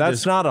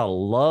 That's not a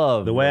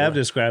love. The way I've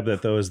described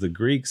that, though, is the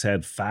Greeks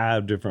had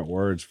 5 different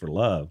words for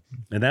love.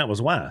 And that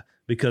was why.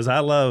 Because I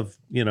love,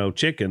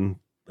 chicken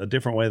a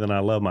different way than I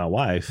love my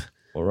wife.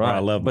 Well, right. I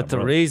love but the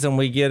brother. reason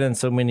we get in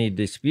so many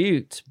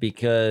disputes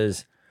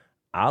because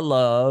I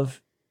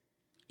love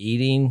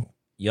eating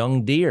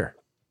young deer,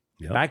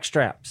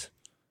 backstraps.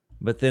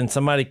 But then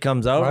somebody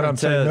comes over and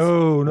says,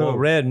 no. Well,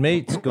 red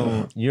meat's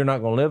you're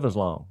not going to live as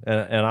long.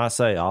 And I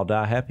say, I'll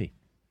die happy.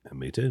 And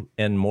me too.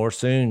 And more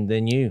soon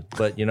than you.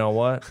 But you know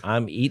what?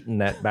 I'm eating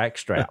that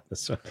backstrap.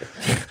 That's right.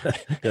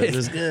 Because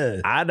it's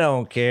good. I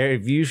don't care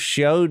if you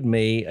showed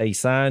me a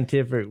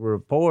scientific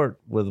report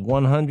with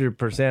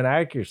 100%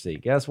 accuracy.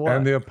 Guess what?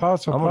 And the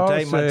Apostle I'm Paul going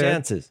to take my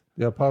chances.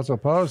 The Apostle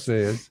Paul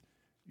says,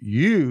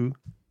 you,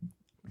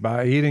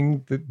 by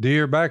eating the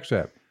deer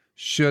backstrap,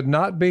 should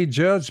not be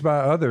judged by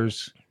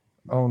others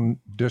on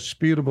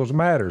disputable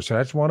matters.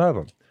 That's one of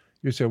them.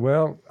 You say,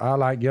 well, I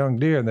like young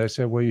deer. And they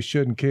said, well, you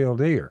shouldn't kill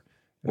deer.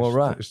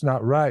 Right. It's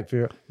not right.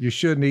 You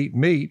shouldn't eat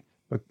meat.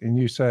 And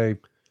you say,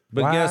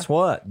 but why? Guess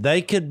what?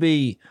 They could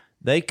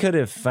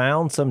have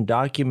found some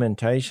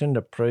documentation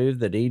to prove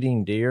that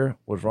eating deer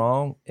was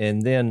wrong.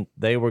 And then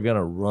they were going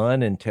to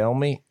run and tell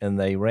me, and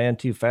they ran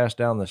too fast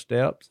down the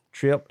steps,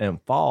 trip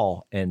and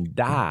fall and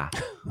die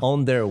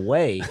on their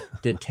way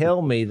to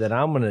tell me that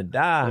I'm going to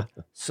die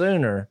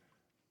sooner,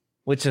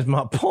 which is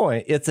my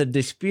point. It's a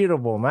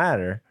disputable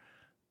matter.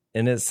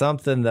 And it's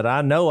something that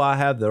I know I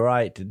have the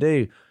right to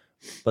do.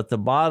 But the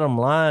bottom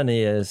line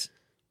is,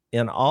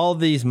 in all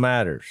these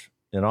matters,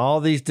 in all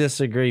these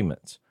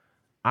disagreements,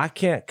 I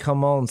can't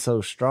come on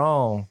so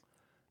strong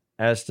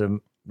as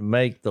to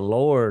make the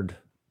Lord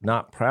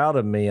not proud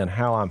of me and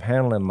how I'm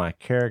handling my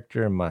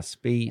character and my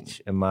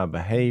speech and my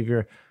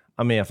behavior.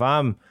 I mean, if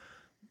I'm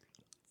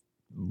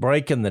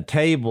breaking the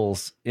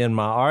tables in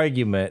my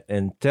argument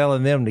and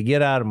telling them to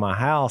get out of my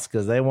house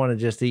because they want to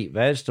just eat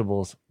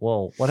vegetables,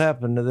 well, what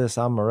happened to this?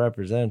 I'm a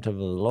representative of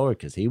the Lord,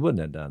 because he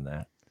wouldn't have done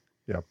that.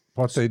 Yeah.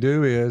 What they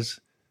do is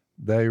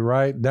they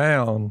write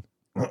down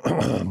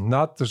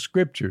not the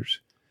scriptures,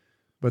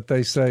 but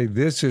they say,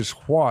 this is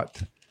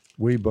what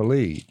we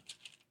believe.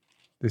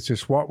 This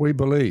is what we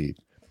believe.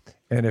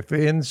 And if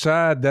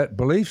inside that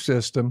belief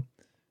system,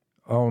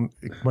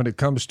 when it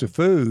comes to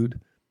food,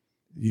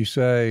 you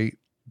say,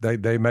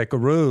 they make a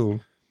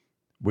rule,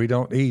 we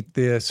don't eat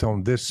this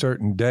on this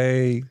certain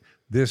day.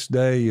 This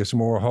day is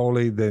more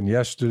holy than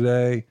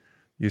yesterday.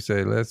 You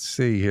say, let's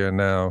see here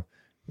now.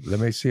 Let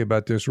me see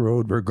about this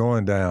road we're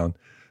going down.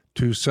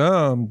 To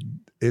some,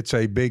 it's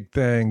a big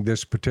thing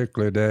this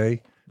particular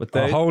day,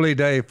 a holy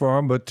day for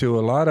them. But to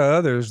a lot of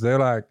others, they're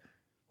like,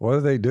 what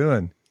are they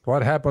doing?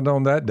 What happened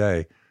on that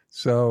day?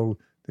 So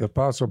the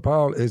Apostle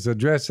Paul is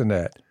addressing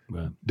that.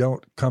 Right.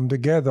 Don't come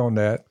together on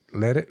that.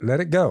 Let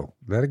it go.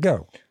 Let it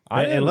go.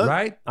 I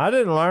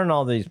didn't learn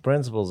all these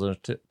principles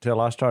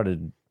until I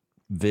started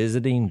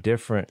visiting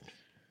different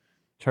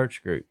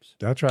church groups.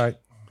 That's right.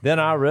 Then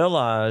I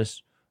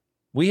realized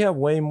we have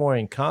way more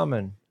in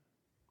common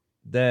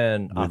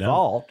than I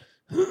thought.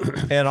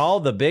 And all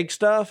the big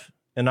stuff,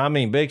 and I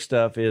mean big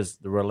stuff, is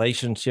the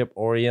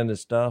relationship-oriented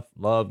stuff.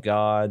 Love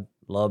God,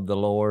 love the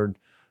Lord.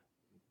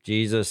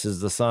 Jesus is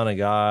the Son of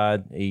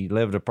God. He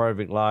lived a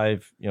perfect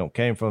life,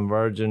 came from a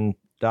virgin,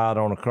 died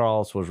on a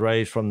cross, was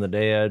raised from the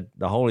dead.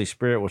 The Holy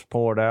Spirit was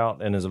poured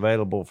out and is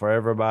available for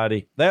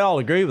everybody. They all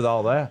agree with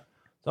all that.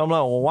 So I'm like,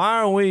 well,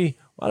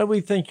 why do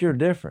we think you're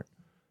different?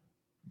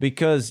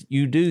 Because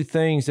you do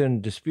things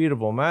in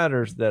disputable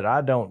matters that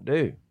I don't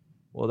do.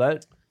 Well,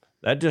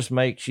 that just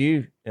makes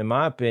you, in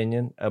my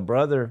opinion, a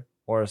brother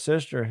or a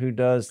sister who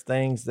does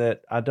things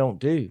that I don't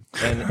do,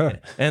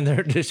 and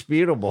they're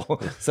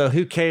disputable. So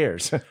who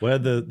cares? Well,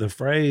 the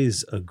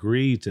phrase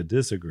 "agree to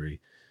disagree"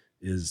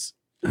 is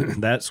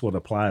that's what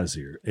applies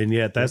here, and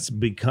yet that's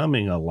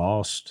becoming a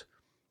lost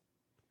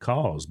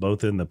cause,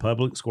 both in the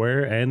public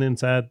square and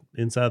inside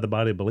the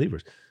body of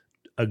believers.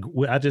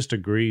 I just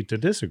agree to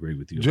disagree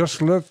with you.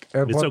 Just look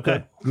at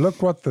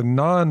look what the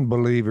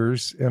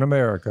non-believers in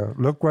America,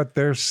 look what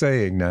they're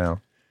saying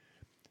now.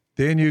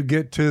 Then you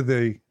get to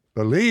the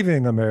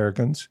believing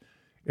Americans,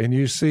 and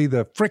you see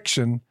the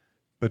friction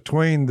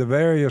between the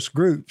various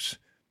groups.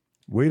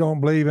 We don't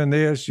believe in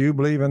this, you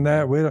believe in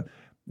that. We don't,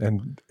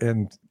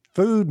 and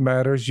food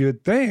matters.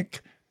 You'd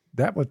think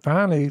that would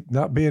finally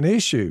not be an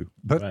issue,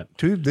 but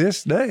to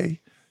this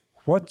day,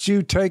 what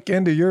you take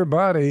into your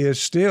body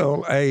is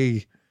still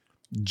a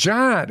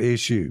giant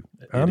issue.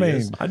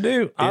 I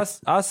do.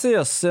 I see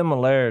a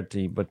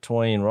similarity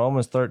between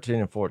Romans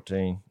 13 and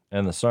 14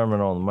 and the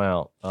Sermon on the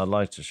Mount. I'd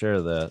like to share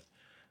that,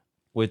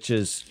 which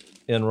is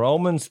in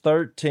Romans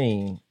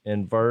 13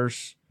 in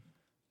verse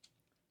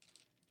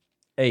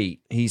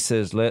 8, he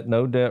says, let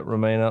no debt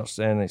remain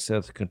outstanding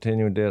except the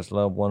continuing debts,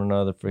 love one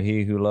another, for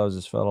he who loves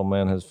his fellow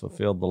man has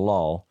fulfilled the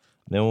law.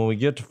 And then when we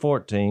get to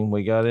 14,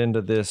 we got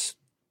into this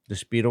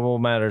disputable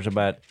matters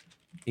about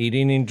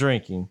eating and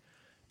drinking.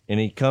 And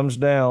he comes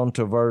down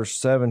to verse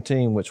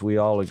 17, which we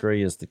all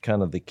agree is the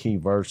kind of the key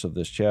verse of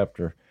this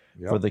chapter.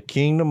 Yep. For the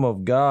kingdom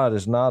of God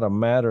is not a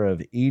matter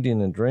of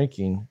eating and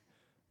drinking,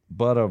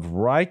 but of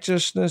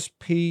righteousness,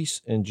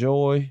 peace, and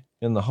joy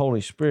in the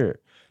Holy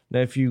Spirit.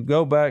 Now, if you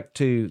go back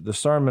to the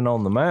Sermon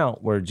on the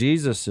Mount, where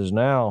Jesus is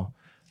now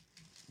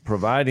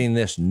providing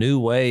this new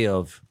way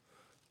of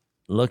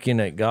looking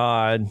at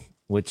God,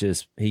 which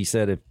is, he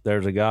said, if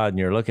there's a God and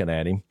you're looking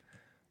at him,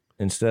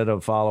 instead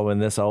of following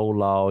this old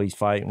law, he's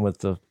fighting with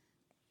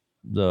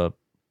the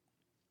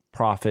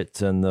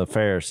prophets and the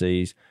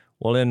Pharisees.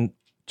 Well, in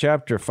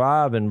chapter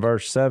 5 and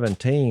verse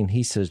 17,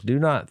 he says, do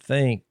not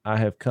think I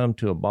have come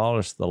to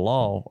abolish the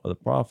law or the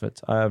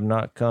prophets. I have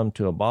not come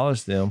to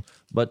abolish them,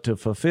 but to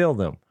fulfill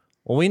them.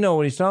 Well, we know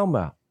what he's talking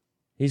about.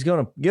 He's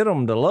going to get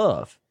them to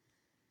love.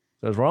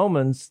 Because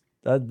Romans,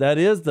 that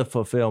is the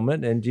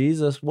fulfillment. And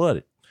Jesus,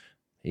 what?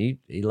 He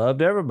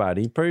loved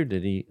everybody. He proved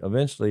it. He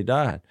eventually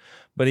died.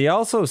 But he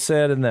also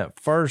said in that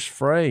first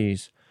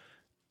phrase,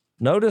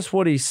 notice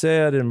what he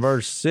said in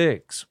verse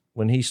 6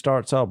 when he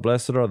starts out,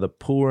 blessed are the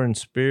poor in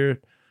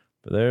spirit,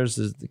 for theirs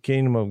is the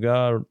kingdom of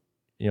God.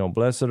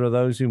 Blessed are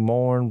those who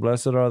mourn,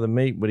 blessed are the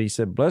meek. But he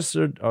said,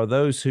 blessed are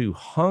those who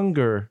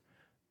hunger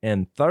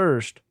and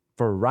thirst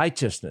for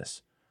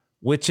righteousness,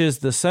 which is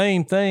the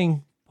same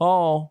thing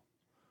Paul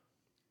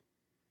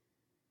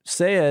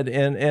said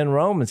in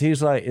Romans.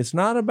 He's like, it's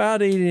not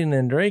about eating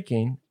and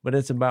drinking, but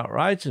it's about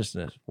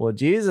righteousness. Well,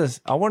 Jesus,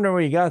 I wonder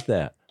where you got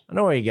that. I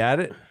know where you got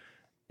it.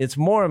 It's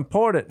more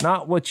important,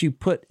 not what you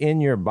put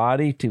in your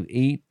body to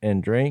eat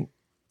and drink,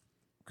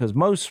 because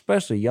most,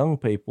 especially young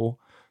people,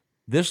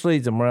 This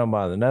leads them around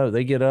by the nose.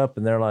 They get up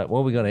and they're like, what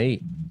are we going to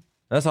eat?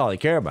 That's all they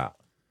care about.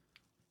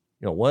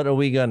 What are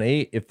we going to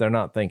eat if they're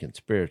not thinking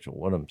spiritual?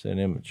 What I'm saying,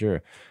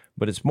 immature.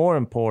 But it's more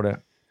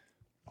important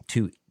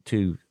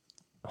to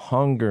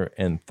hunger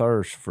and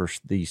thirst for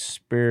these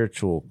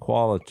spiritual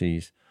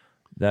qualities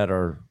that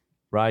are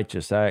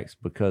righteous acts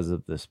because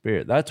of the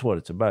Spirit. That's what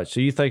it's about.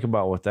 So you think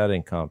about what that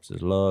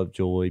encompasses: love,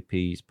 joy,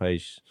 peace,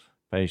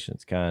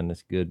 patience,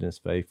 kindness, goodness,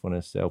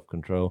 faithfulness,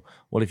 self-control.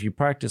 Well, if you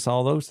practice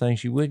all those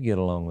things, you would get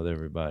along with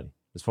everybody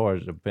as far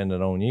as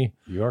dependent on you.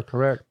 You are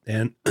correct.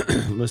 And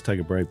let's take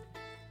a break.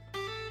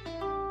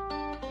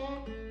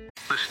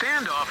 The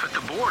standoff at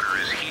the border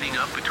is heating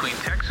up between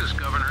Texas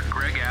Governor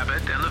Greg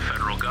Abbott and the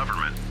federal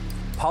government.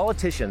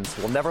 Politicians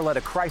will never let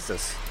a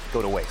crisis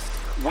go to waste.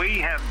 We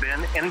have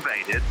been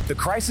invaded. The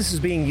crisis is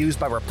being used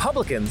by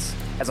Republicans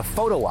as a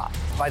photo op,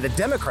 by the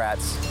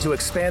Democrats to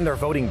expand their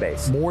voting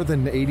base. More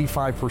than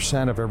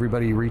 85% of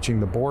everybody reaching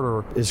the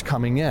border is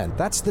coming in.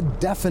 That's the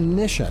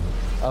definition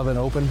of an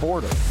open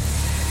border.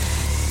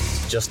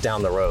 Just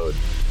down the road,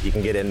 you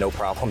can get in no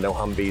problem, no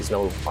Humvees,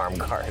 no armed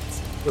guards.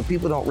 What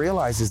people don't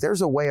realize is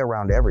there's a way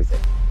around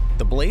everything.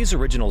 The Blaze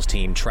Originals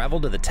team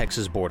traveled to the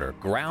Texas border,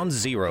 ground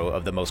zero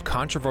of the most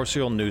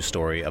controversial news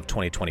story of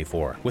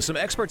 2024. With some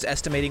experts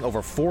estimating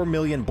over 4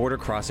 million border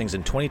crossings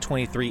in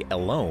 2023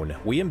 alone,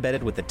 we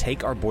embedded with the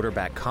Take Our Border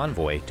Back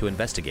convoy to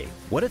investigate.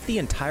 What if the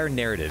entire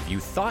narrative you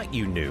thought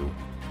you knew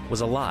was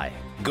a lie?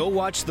 Go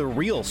watch the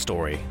real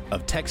story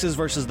of Texas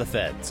versus the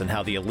feds and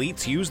how the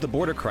elites use the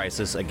border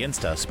crisis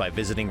against us by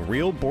visiting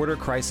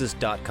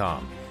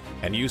realbordercrisis.com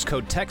and use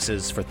code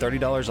TEXAS for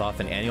 $30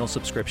 off an annual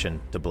subscription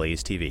to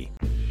Blaze TV.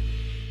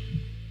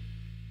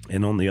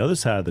 And on the other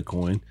side of the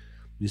coin,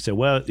 you say,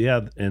 well,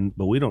 yeah,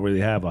 but we don't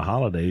really have a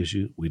holiday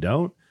issue. We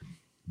don't,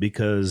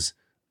 because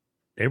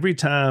every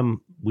time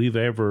we've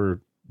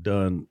ever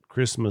done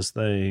Christmas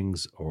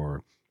things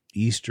or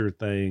Easter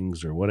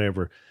things or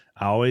whatever,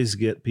 I always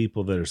get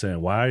people that are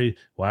saying, why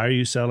are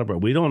you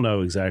celebrating? We don't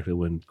know exactly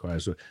when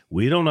Christ was.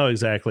 We don't know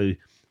exactly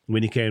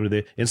when he came to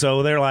the, and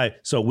so they're like,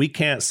 so we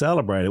can't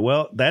celebrate it.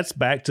 Well, that's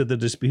back to the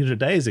disputed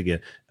days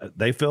again.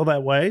 They feel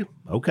that way.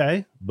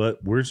 Okay. But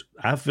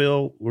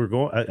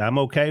I'm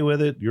okay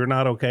with it. You're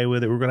not okay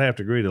with it. We're going to have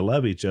to agree to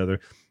love each other.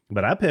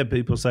 But I've had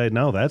people say,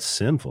 no, that's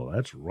sinful.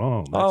 That's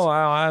wrong.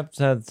 I've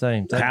had the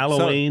same thing.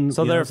 Halloween.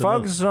 So they're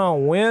focusing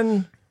on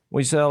when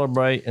we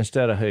celebrate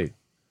instead of who.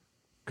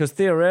 Because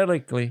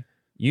theoretically,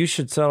 you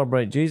should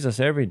celebrate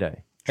Jesus every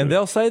day. True. And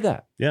they'll say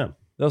that. Yeah.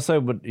 They'll say,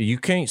 but you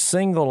can't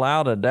single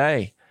out a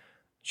day.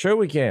 Sure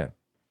we can.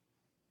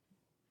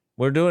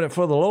 We're doing it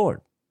for the Lord.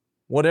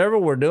 Whatever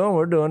we're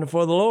doing it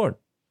for the Lord.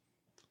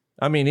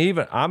 I mean,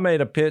 even I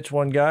made a pitch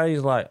one guy,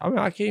 he's like,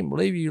 I can't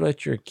believe you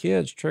let your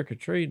kids trick or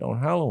treat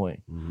on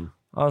Halloween. Mm-hmm.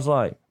 I was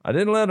like, I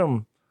didn't let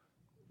them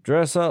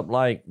dress up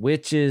like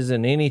witches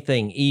and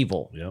anything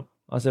evil. Yep.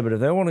 I said, but if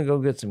they want to go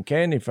get some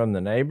candy from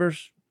the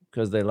neighbors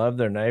because they love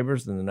their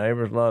neighbors and the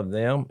neighbors love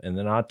them, and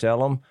then I tell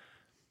them,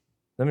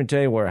 let me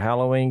tell you where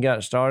Halloween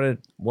got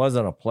started.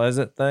 Wasn't a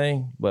pleasant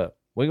thing, but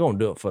we're going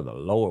to do it for the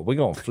Lord. We're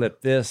going to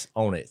flip this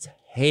on its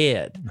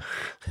head.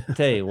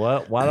 Tell you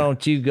what, why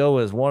don't you go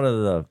as one of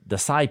the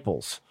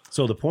disciples?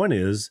 So the point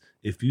is,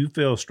 if you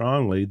feel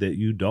strongly that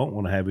you don't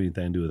want to have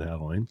anything to do with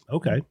Halloween,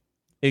 okay.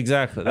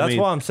 Exactly. That's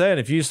what I'm saying.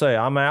 If you say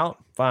I'm out,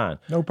 fine.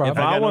 No problem.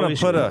 If I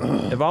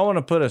want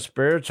to put a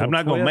spiritual, I'm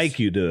not going to make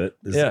you do it.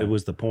 It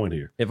was the point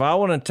here. If I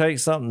want to take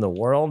something the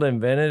world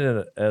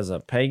invented as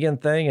a pagan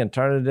thing and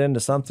turn it into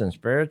something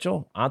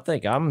spiritual, I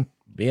think I'm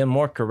being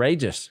more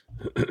courageous.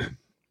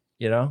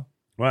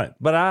 Right.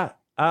 But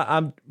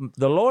I'm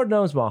the Lord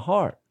knows my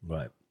heart.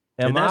 Right.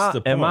 Am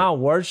I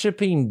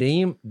worshiping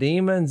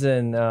demons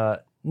and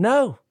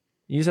no?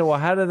 You say, well,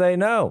 how do they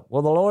know?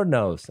 Well, the Lord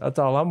knows. That's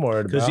all I'm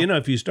worried about. Because,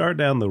 if you start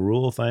down the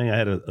rule thing, I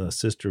had a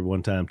sister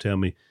one time tell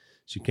me,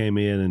 she came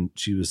in and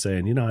she was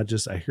saying,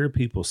 I hear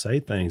people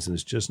say things and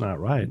it's just not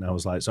right. And I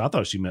was like, so I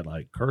thought she meant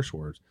like curse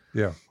words.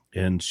 Yeah.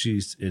 And she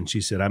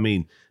said, I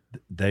mean,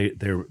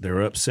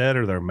 they're upset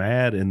or they're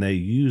mad and they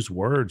use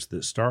words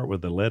that start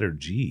with the letter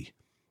G.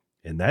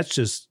 And that's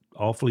just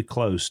awfully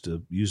close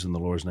to using the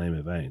Lord's name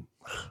in vain.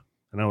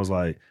 And I was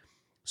like,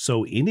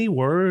 so any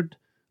word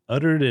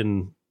uttered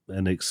in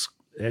an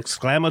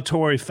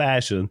exclamatory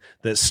fashion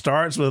that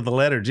starts with the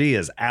letter G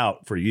is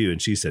out for you?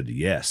 And she said,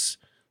 yes,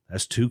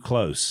 that's too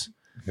close.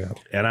 Yeah.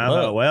 And I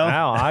thought, well,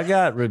 wow, I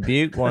got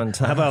rebuked one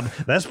time. I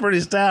thought, that's pretty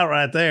stout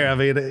right there. I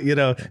mean,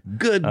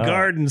 good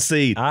garden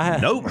seed.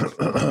 Nope.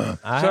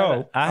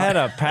 I had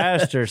a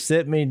pastor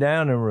sit me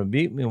down and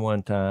rebuke me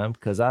one time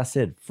because I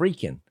said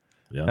freaking.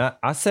 Yeah. Now,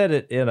 I said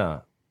it in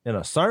a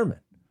sermon.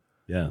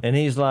 Yeah. And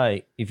he's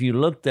like, if you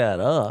look that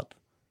up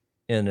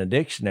in a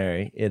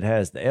dictionary, it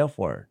has the F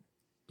word,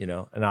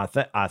 And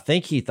I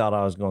think he thought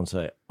I was going to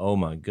say, oh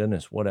my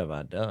goodness, what have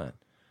I done?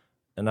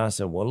 And I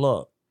said, well,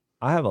 look,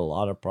 I have a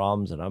lot of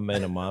problems and I've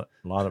made a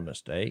lot of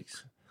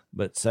mistakes,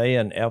 but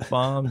saying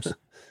F-bombs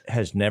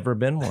has never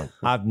been one.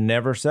 I've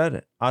never said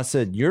it. I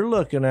said, you're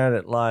looking at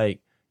it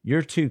like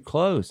you're too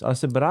close. I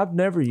said, but I've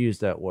never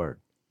used that word.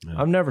 Yeah.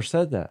 I've never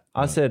said that.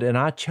 I said, and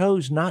I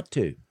chose not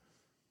to.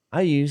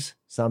 I use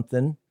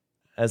something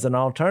as an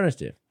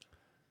alternative.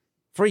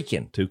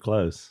 Freaking. Too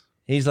close.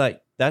 He's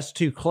like, that's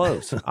too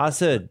close. I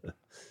said,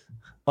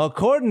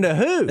 according to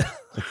who?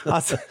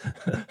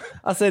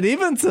 I said,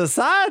 even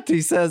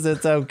society says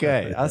it's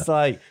okay. I was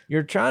like,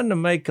 you're trying to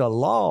make a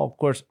law. Of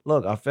course,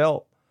 look, I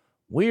felt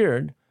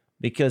weird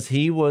because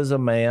he was a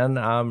man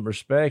I'm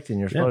respecting.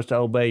 You're supposed to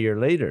obey your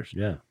leaders.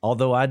 Yeah.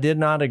 Although I did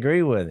not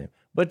agree with him.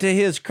 But to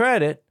his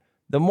credit,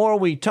 the more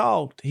we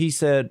talked, he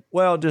said,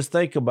 well, just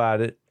think about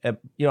it.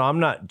 I'm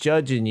not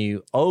judging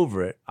you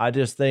over it. I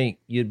just think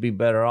you'd be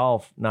better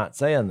off not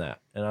saying that.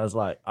 And I was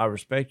like, I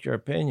respect your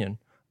opinion.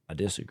 I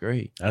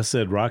disagree. I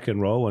said rock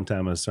and roll one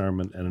time in a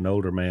sermon, and an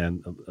older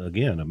man,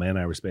 again, a man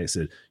I respect,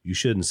 said, you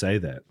shouldn't say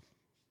that.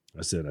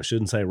 I said, I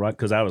shouldn't say rock,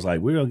 because I was like,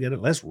 we're going to get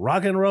it. Let's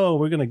rock and roll.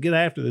 We're going to get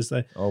after this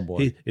thing. Oh,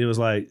 boy. It was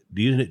like,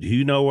 do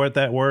you know what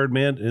that word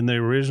meant in the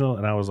original?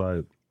 And I was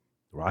like,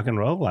 rock and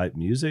roll, like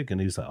music?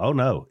 And he's like, oh,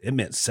 no, it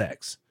meant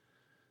sex.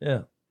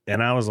 Yeah.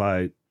 And I was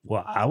like,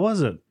 well, I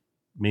wasn't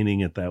meaning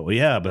it that way.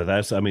 Yeah, but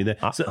that's, you know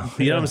what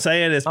I'm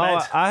saying? It's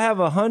I have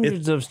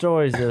hundreds of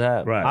stories that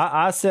happen. Right.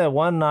 I said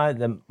one night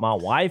that my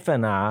wife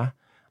and I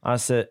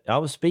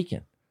was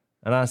speaking.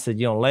 And I said,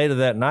 later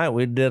that night,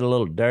 we did a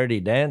little dirty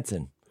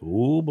dancing.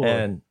 Oh, boy.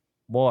 And,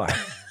 boy,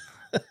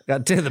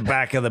 got to the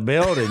back of the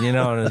building,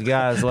 and this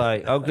guy's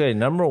like, okay,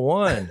 number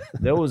one,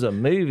 there was a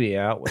movie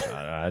out, which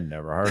I'd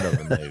never heard of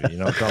a movie,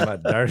 talking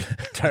about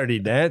dirty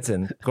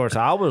dancing. Of course,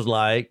 I was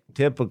like,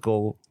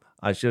 typical,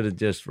 I should have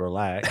just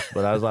relaxed.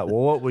 But I was like,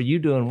 well, what were you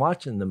doing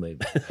watching the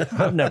movie?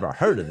 I've never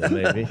heard of the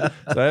movie.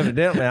 So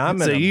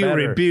evidently,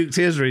 rebuked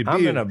his rebuke.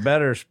 I'm in a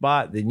better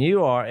spot than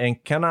you are.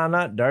 And can I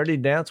not dirty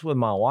dance with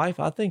my wife?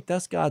 I think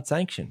that's God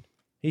sanctioned.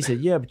 He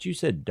said, yeah, but you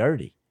said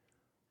dirty.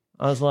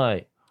 I was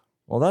like,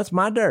 well, that's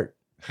my dirt.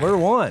 We're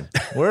one.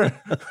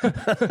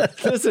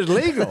 This is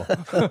legal.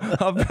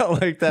 I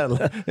felt like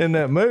that in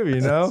that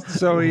movie,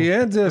 So he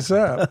ends this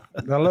up.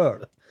 Now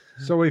look,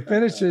 so he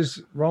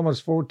finishes Romans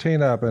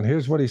 14 up, and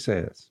here's what he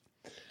says.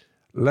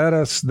 Let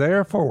us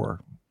therefore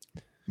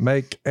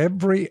make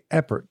every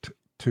effort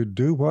to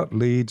do what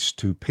leads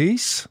to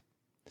peace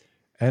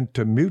and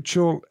to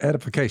mutual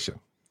edification.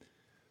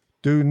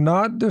 Do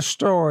not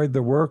destroy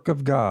the work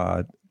of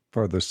God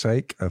for the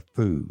sake of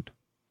food.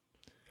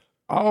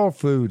 All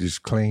food is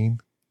clean.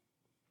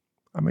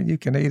 I mean, you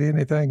can eat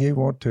anything you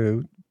want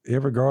to,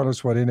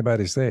 regardless what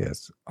anybody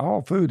says.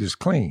 All food is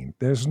clean.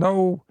 There's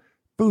no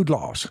food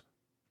loss.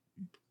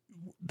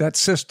 That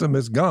system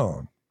is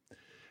gone.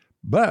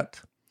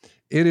 But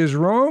it is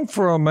wrong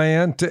for a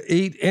man to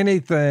eat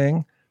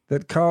anything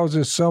that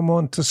causes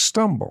someone to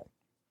stumble.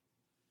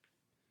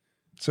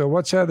 So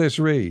watch how this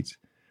reads.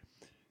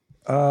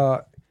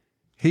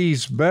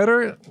 He's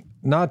better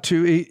not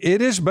to eat.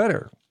 It is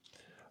better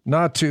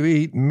not to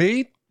eat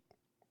meat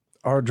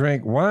or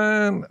drink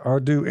wine or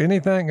do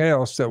anything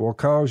else that will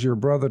cause your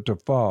brother to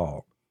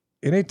fall.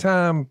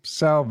 Anytime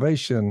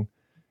salvation,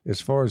 as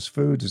far as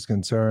food is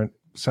concerned,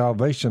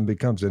 salvation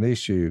becomes an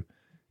issue,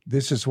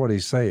 this is what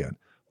he's saying.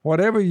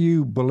 Whatever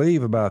you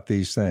believe about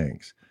these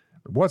things,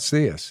 what's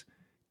this?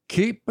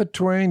 Keep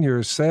between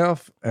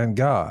yourself and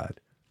God.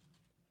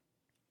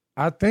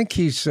 I think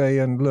he's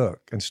saying,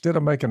 look, instead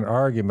of making an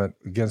argument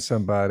against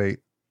somebody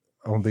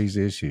on these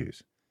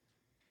issues,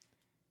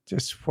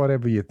 just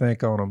whatever you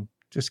think on them,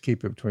 just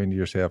keep it between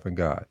yourself and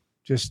God.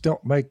 Just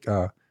don't make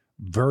a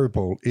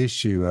verbal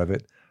issue of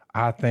it.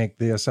 I think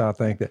this, I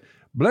think that.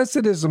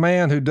 Blessed is the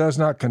man who does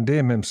not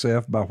condemn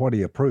himself by what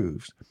he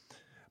approves,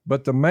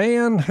 but the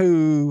man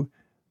who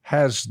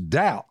has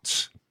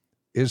doubts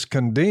is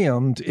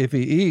condemned if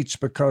he eats,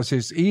 because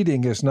his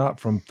eating is not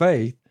from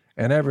faith,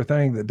 and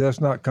everything that does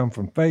not come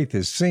from faith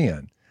is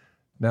sin.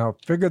 Now,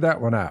 figure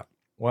that one out.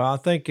 Well, I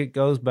think it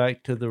goes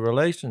back to the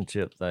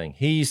relationship thing.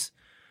 He's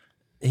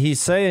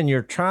saying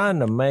you're trying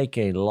to make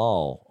a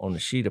law on a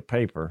sheet of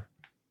paper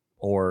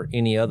or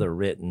any other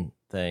written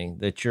thing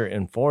that you're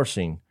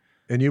enforcing.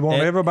 And you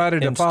want everybody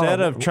to follow. Instead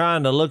of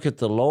trying to look at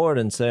the Lord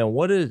and saying,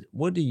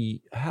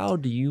 how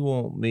do you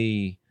want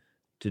me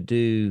to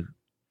do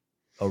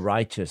a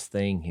righteous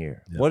thing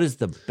here? Yep. What is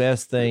the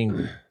best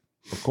thing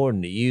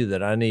according to you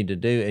that I need to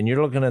do? And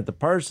you're looking at the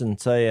person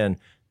saying,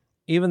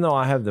 even though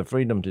I have the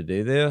freedom to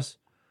do this,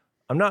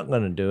 I'm not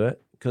going to do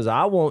it because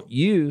I want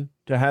you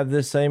to have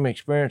this same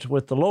experience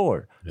with the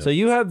Lord. Yep. So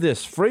you have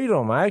this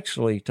freedom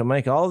actually to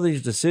make all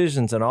these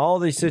decisions in all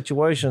these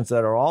situations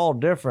that are all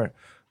different,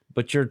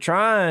 but you're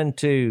trying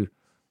to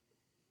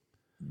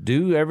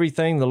do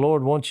everything the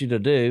Lord wants you to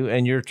do,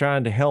 and you're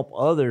trying to help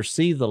others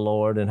see the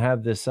Lord and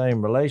have this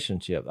same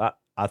relationship.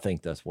 I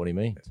think that's what he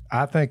means.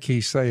 I think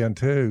he's saying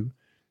too,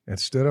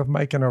 instead of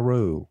making a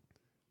rule,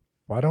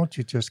 why don't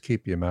you just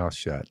keep your mouth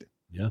shut?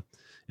 Yeah.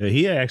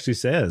 He actually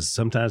says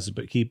sometimes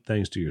keep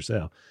things to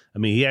yourself. I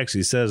mean, he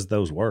actually says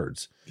those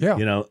words.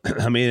 Yeah.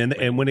 I mean,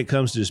 and when it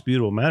comes to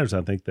disputable matters,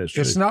 I think that's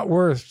true. It's not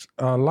worth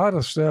a lot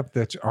of stuff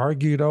that's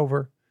argued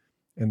over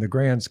in the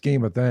grand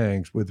scheme of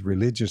things with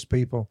religious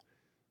people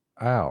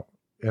out.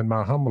 in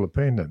my humble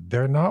opinion,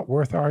 they're not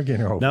worth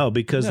arguing over. No,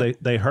 because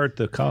they hurt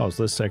the cause.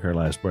 Let's take our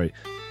last break.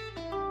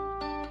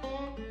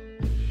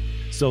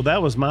 So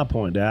that was my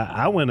point.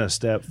 I went a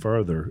step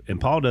further,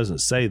 and Paul doesn't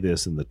say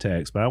this in the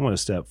text, but I went a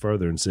step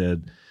further and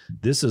said,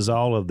 this is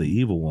all of the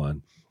evil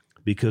one.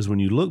 Because when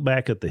you look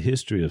back at the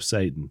history of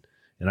Satan,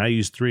 and I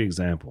used 3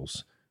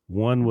 examples.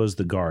 One was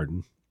the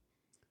garden,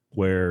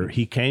 where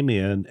he came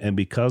in, and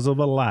because of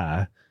a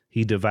lie,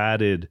 he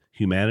divided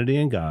humanity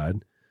and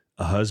God,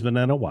 a husband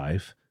and a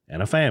wife,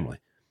 and a family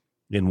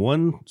in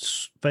one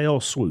fell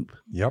swoop.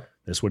 Yep.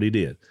 That's what he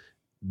did.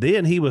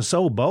 Then he was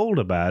so bold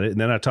about it. And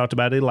then I talked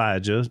about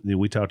Elijah.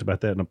 We talked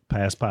about that in a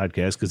past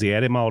podcast because he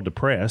had him all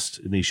depressed,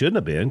 and he shouldn't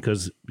have been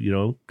because,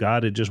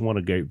 God had just won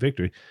a great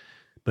victory.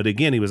 But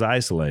again, he was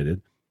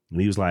isolated, and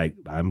he was like,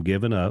 I'm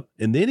giving up.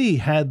 And then he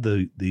had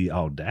the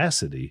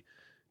audacity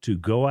to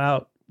go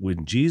out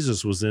when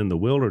Jesus was in the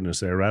wilderness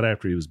there right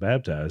after he was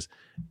baptized,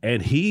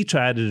 and he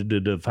tried to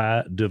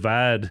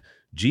divide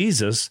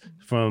Jesus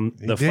from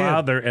the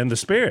Father and the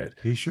Spirit.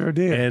 He sure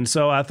did. And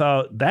so I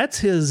thought, that's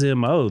his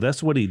MO.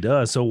 That's what he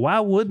does. So why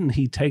wouldn't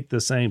he take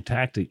the same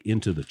tactic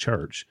into the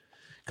church?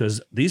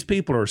 Because these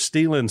people are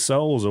stealing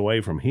souls away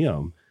from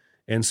him.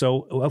 And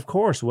so, of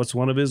course, what's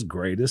one of his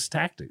greatest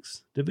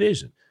tactics?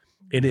 Division.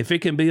 And if it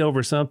can be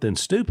over something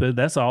stupid,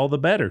 that's all the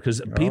better,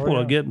 because people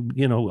are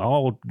getting,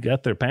 all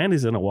got their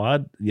panties in a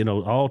wad,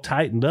 all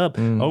tightened up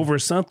over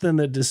something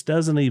that just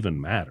doesn't even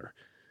matter.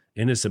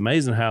 And it's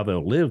amazing how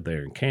they'll live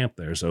there and camp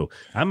there. So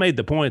I made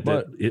the point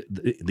that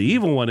the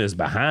evil one is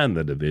behind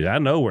the division. I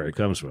know where it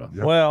comes from.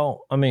 Yep.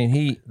 Well, I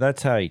mean,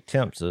 that's how he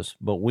tempts us,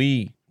 but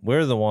we're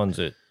the ones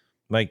that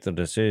make the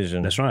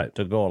decision. That's right.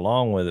 To go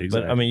along with it.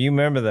 Exactly. But I mean, you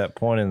remember that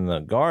point in the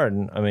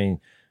garden. I mean,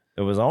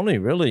 it was only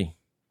really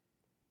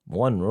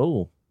one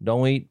rule: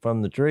 don't eat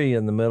from the tree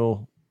in the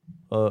middle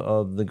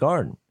of the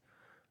garden,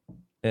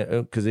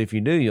 because if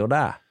you do, you'll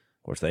die.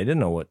 Of course, they didn't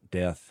know what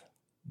death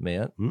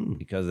meant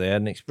because they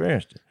hadn't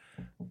experienced it.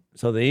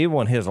 So the evil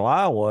one, his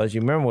lie was,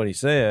 you remember what he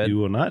said? You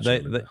will not.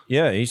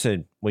 He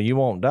said, well, you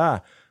won't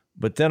die.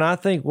 But then I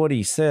think what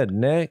he said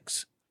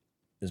next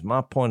is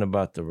my point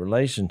about the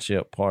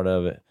relationship part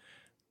of it,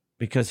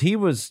 because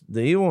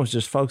the evil one was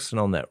just focusing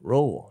on that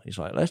rule. He's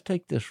like, let's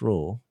take this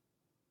rule.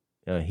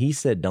 He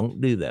said,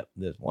 don't do that.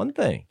 There's one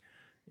thing.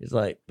 He's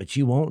like, but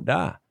you won't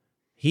die.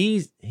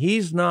 He's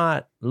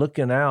not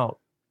looking out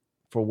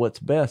for what's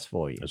best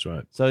for you. That's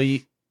right. So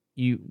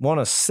you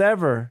want to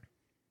sever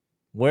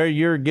where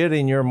you're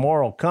getting your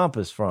moral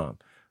compass from.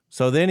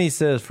 So then he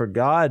says, for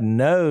God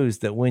knows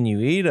that when you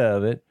eat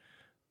of it,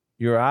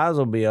 your eyes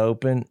will be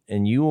open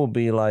and you will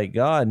be like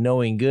God,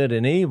 knowing good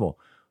and evil.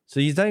 So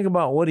you think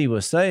about what he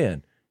was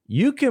saying.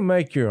 You can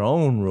make your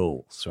own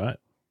rules. That's right.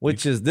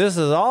 This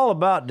is all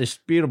about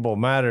disputable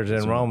matters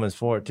in Romans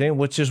 14,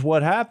 which is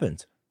what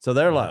happens. So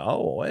they're like,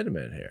 oh, wait a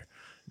minute here.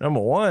 Number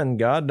one,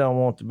 God don't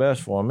want the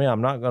best for me.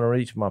 I'm not going to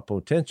reach my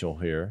potential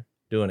here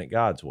doing it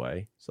God's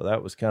way. So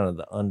that was kind of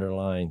the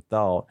underlying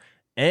thought.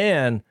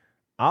 And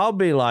I'll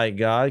be like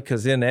God,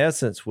 because in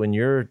essence, when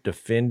you're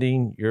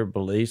defending your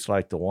beliefs,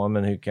 like the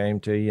woman who came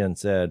to you and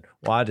said,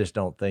 well, I just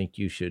don't think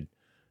you should.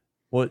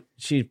 Well,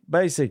 she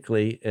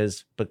basically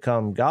has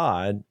become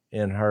God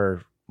in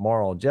her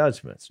moral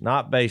judgments,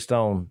 not based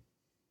on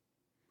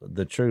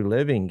the true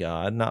living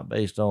God, not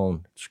based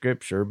on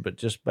scripture, but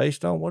just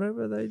based on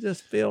whatever they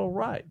just feel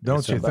right.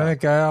 Don't you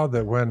think, Al,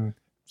 that when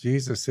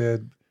Jesus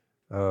said,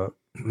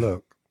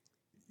 look,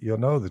 you'll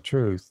know the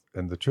truth,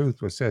 and the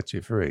truth will set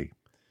you free.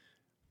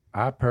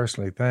 I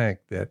personally think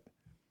that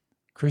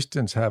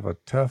Christians have a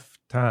tough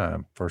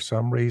time for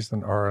some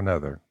reason or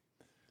another.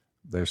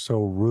 They're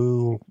so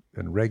rule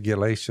and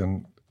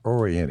regulation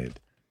oriented,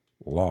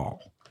 law,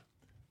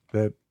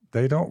 that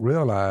they don't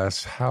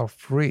realize how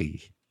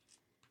free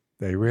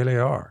they really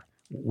are.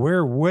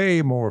 We're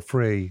way more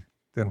free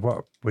than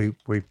what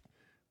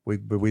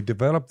we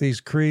develop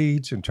these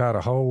creeds and try to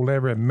hold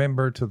every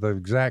member to the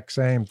exact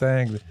same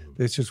thing.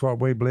 This is what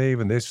we believe,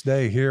 and this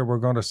day here we're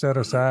going to set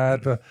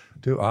aside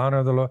to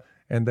honor the Lord.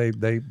 And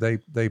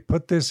they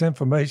put this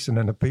information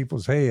in the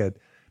people's head,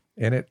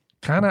 and it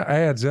kind of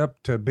adds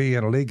up to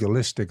being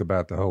legalistic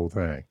about the whole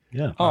thing.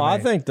 Yeah. I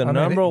think the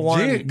number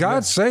one...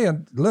 God's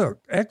saying, look,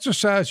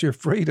 exercise your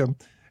freedom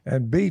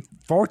and be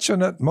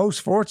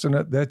most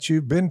fortunate that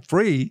you've been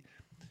free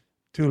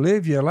to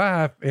live your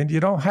life, and you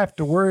don't have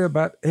to worry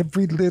about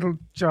every little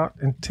jot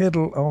and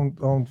tittle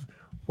on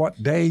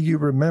what day you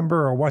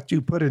remember or what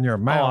you put in your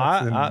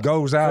mouth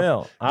goes out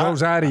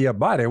of your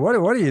body. What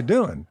are you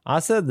doing? I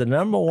said the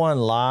number one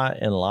lie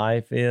in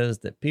life is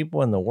that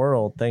people in the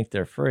world think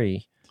they're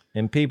free,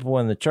 and people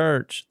in the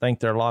church think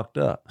they're locked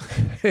up.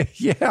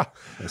 Yeah,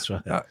 that's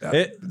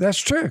right. That's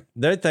true.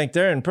 They think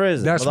they're in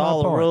prison with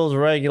all the rules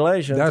and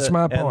regulations. That's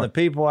my point. And the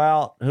people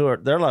out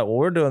they're like, well,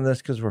 we're doing this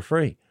because we're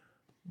free.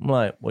 I'm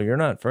like, well, you're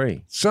not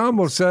free. Some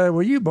will say,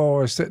 well, you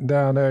boys sitting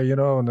down there,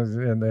 on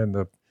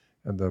the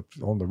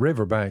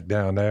riverbank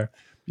down there,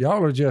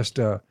 y'all are just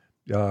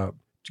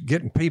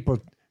getting people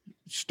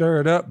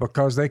stirred up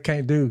because they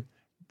can't do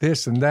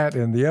this and that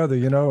and the other,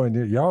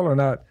 and y'all are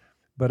not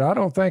But I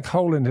don't think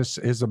holiness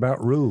is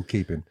about rule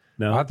keeping.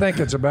 No. I think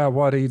it's about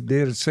what he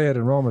said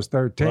in Romans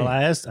 13. Well,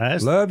 I asked,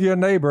 love your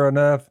neighbor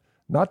enough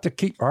not to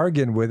keep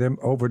arguing with him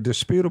over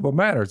disputable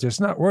matters. It's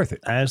not worth it.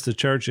 I asked the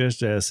church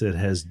yesterday, I said,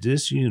 has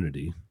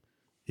disunity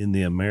in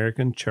the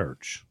American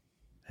church,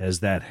 has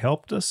that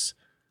helped us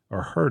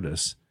or hurt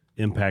us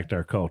impact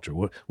our culture?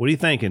 What do you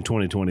think in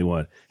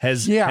 2021?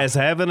 Has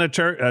having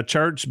a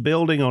church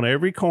building on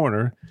every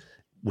corner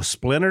was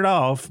splintered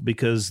off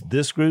because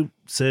this group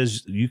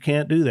says you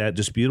can't do that,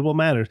 disputable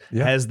matters,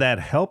 has that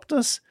helped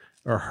us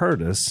or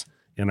hurt us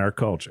in our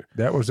culture?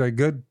 That was a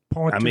good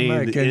point to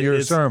make in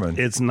your sermon.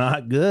 It's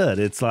not good.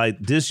 It's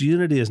like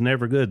disunity is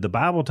never good. The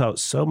Bible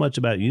talks so much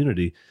about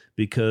unity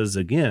because,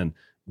 again,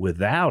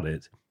 without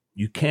it,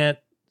 you can't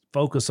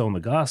focus on the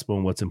gospel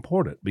and what's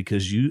important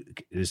because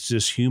it's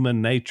just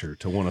human nature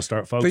to want to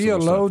start focusing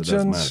on stuff that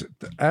doesn't matter.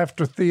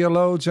 After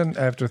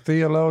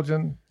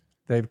theologian,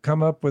 they've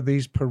come up with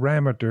these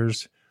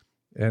parameters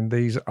and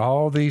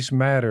all these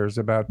matters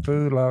about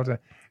food laws.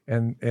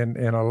 And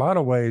in a lot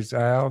of ways,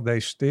 Al,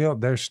 they're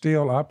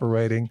still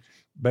operating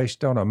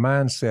based on a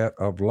mindset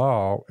of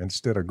law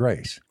instead of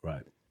grace.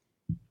 Right.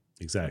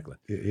 Exactly.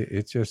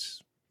 It's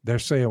just, they're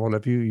saying, well,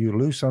 if you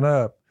loosen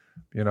up,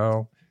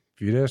 if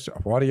you just,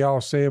 what are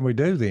y'all saying we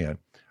do then?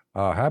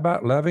 How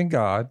about loving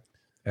God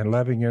and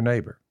loving your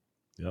neighbor?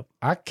 Yep.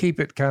 I keep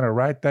it kind of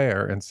right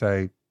there and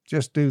say,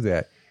 just do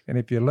that. And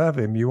if you love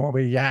him, you won't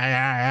be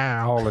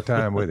all the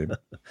time with him.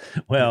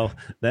 Well,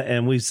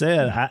 and we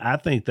said, I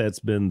think that's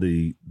been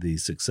the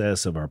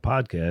success of our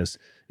podcast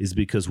is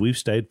because we've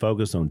stayed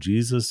focused on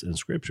Jesus and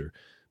Scripture.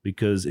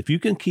 Because if you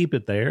can keep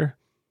it there,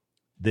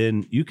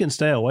 then you can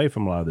stay away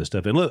from a lot of this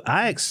stuff. And look,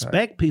 I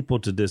expect people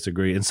to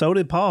disagree. And so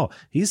did Paul.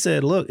 He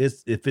said, look,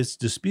 if it's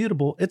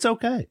disputable, it's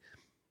okay.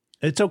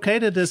 It's okay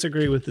to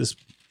disagree with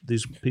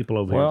these people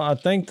over here. Well, I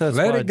think that's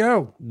Let it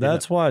go.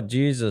 That's why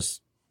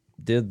Jesus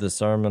did the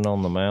Sermon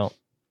on the Mount.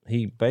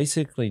 He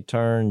basically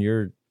turned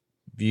your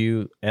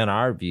view and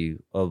our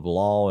view of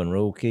law and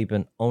rule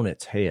keeping on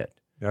its head.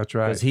 That's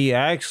right. Because he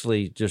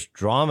actually just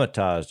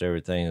dramatized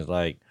everything. It's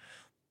like,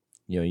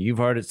 you've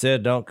heard it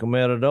said, don't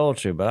commit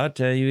adultery. But I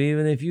tell you,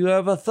 even if you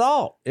have a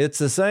thought, it's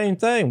the same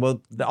thing.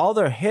 Well, all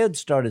their heads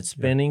started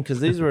spinning because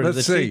these were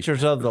the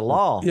teachers of the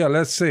law. Yeah,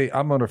 let's see.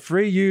 I'm going to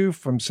free you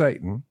from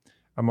Satan.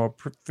 I'm going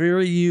to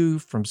free you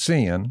from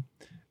sin.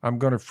 I'm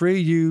going to free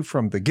you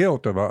from the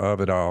guilt of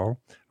it all.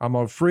 I'm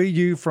going to free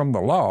you from the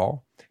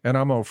law. And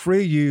I'm going to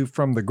free you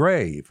from the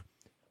grave.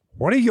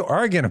 What are you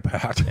arguing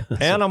about?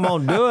 And I'm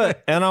going to do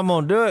it. And I'm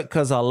going to do it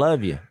because I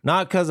love you.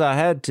 Not because I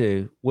had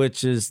to,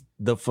 which is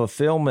the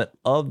fulfillment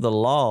of the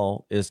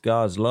law is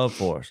God's love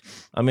for us.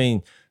 I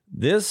mean,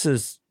 this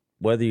is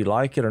whether you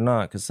like it or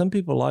not, because some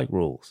people like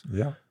rules.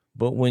 Yeah.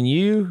 But when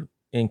you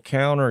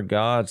encounter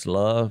God's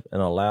love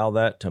and allow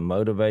that to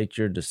motivate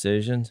your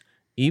decisions,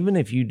 even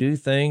if you do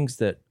things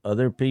that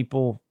other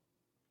people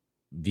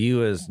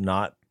view as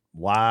not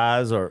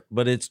wise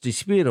but it's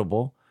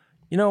disputable,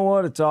 you know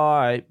what? It's all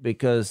right,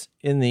 because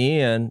in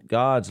the end,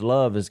 God's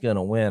love is going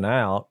to win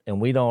out, and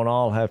we don't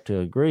all have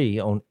to agree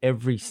on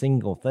every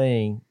single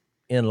thing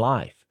in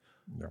life.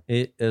 No.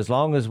 As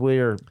long as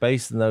we're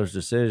basing those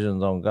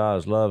decisions on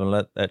God's love and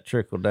let that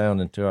trickle down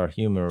into our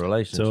human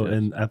relationships. So,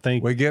 and I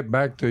think we get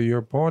back to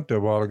your point a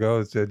while ago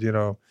that said,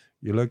 you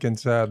look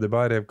inside the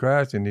body of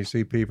Christ and you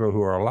see people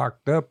who are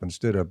locked up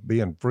instead of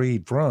being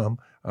freed from.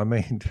 I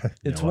mean,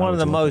 it's one of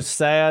the most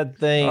sad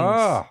things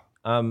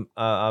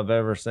I've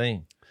ever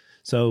seen.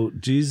 So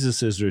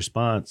Jesus'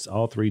 response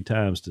all three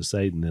times to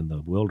Satan in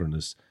the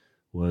wilderness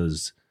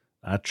was,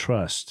 I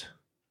trust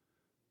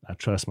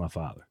my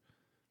Father.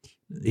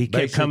 He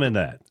kept coming to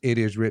that. It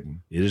is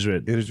written. It is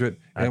written. It is written.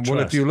 And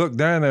if you look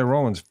down there,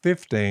 Romans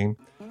 15,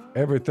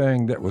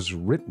 everything that was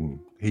written,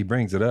 he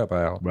brings it up,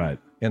 Al. Right.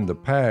 In the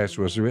past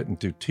was written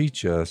to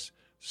teach us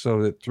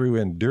so that through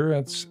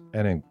endurance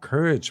and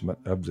encouragement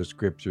of the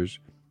Scriptures,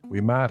 we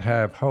might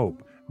have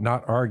hope.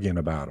 Not arguing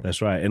about them.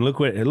 That's right. And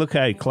look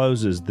how he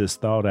closes this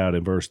thought out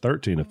in verse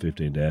 13 of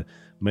 15, Dad.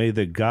 May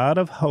the God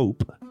of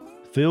hope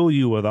fill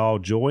you with all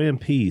joy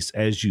and peace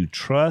as you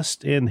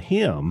trust in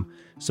him,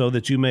 so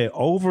that you may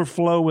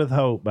overflow with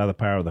hope by the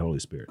power of the Holy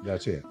Spirit.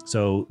 That's it.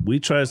 So we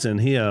trust in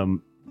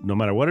him. No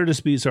matter what our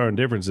disputes are and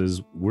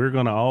differences, we're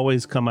going to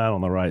always come out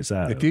on the right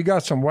side. If you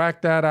got some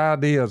whacked out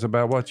ideas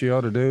about what you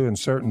ought to do and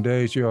certain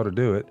days you ought to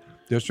do it,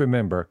 just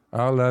remember,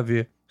 I love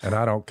you and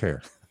I don't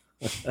care.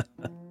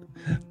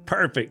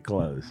 Perfect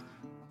close.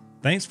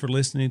 Thanks for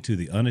listening to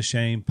the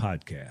Unashamed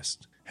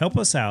podcast. Help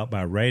us out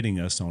by rating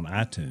us on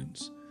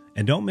iTunes.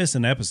 And don't miss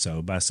an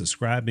episode by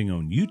subscribing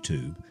on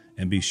YouTube,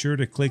 and be sure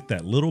to click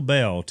that little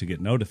bell to get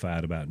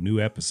notified about new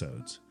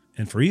episodes.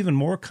 And for even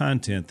more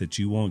content that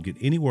you won't get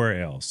anywhere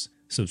else,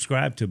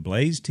 subscribe to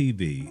Blaze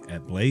TV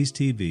at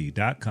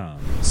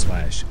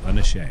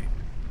blazetv.com/unashamed.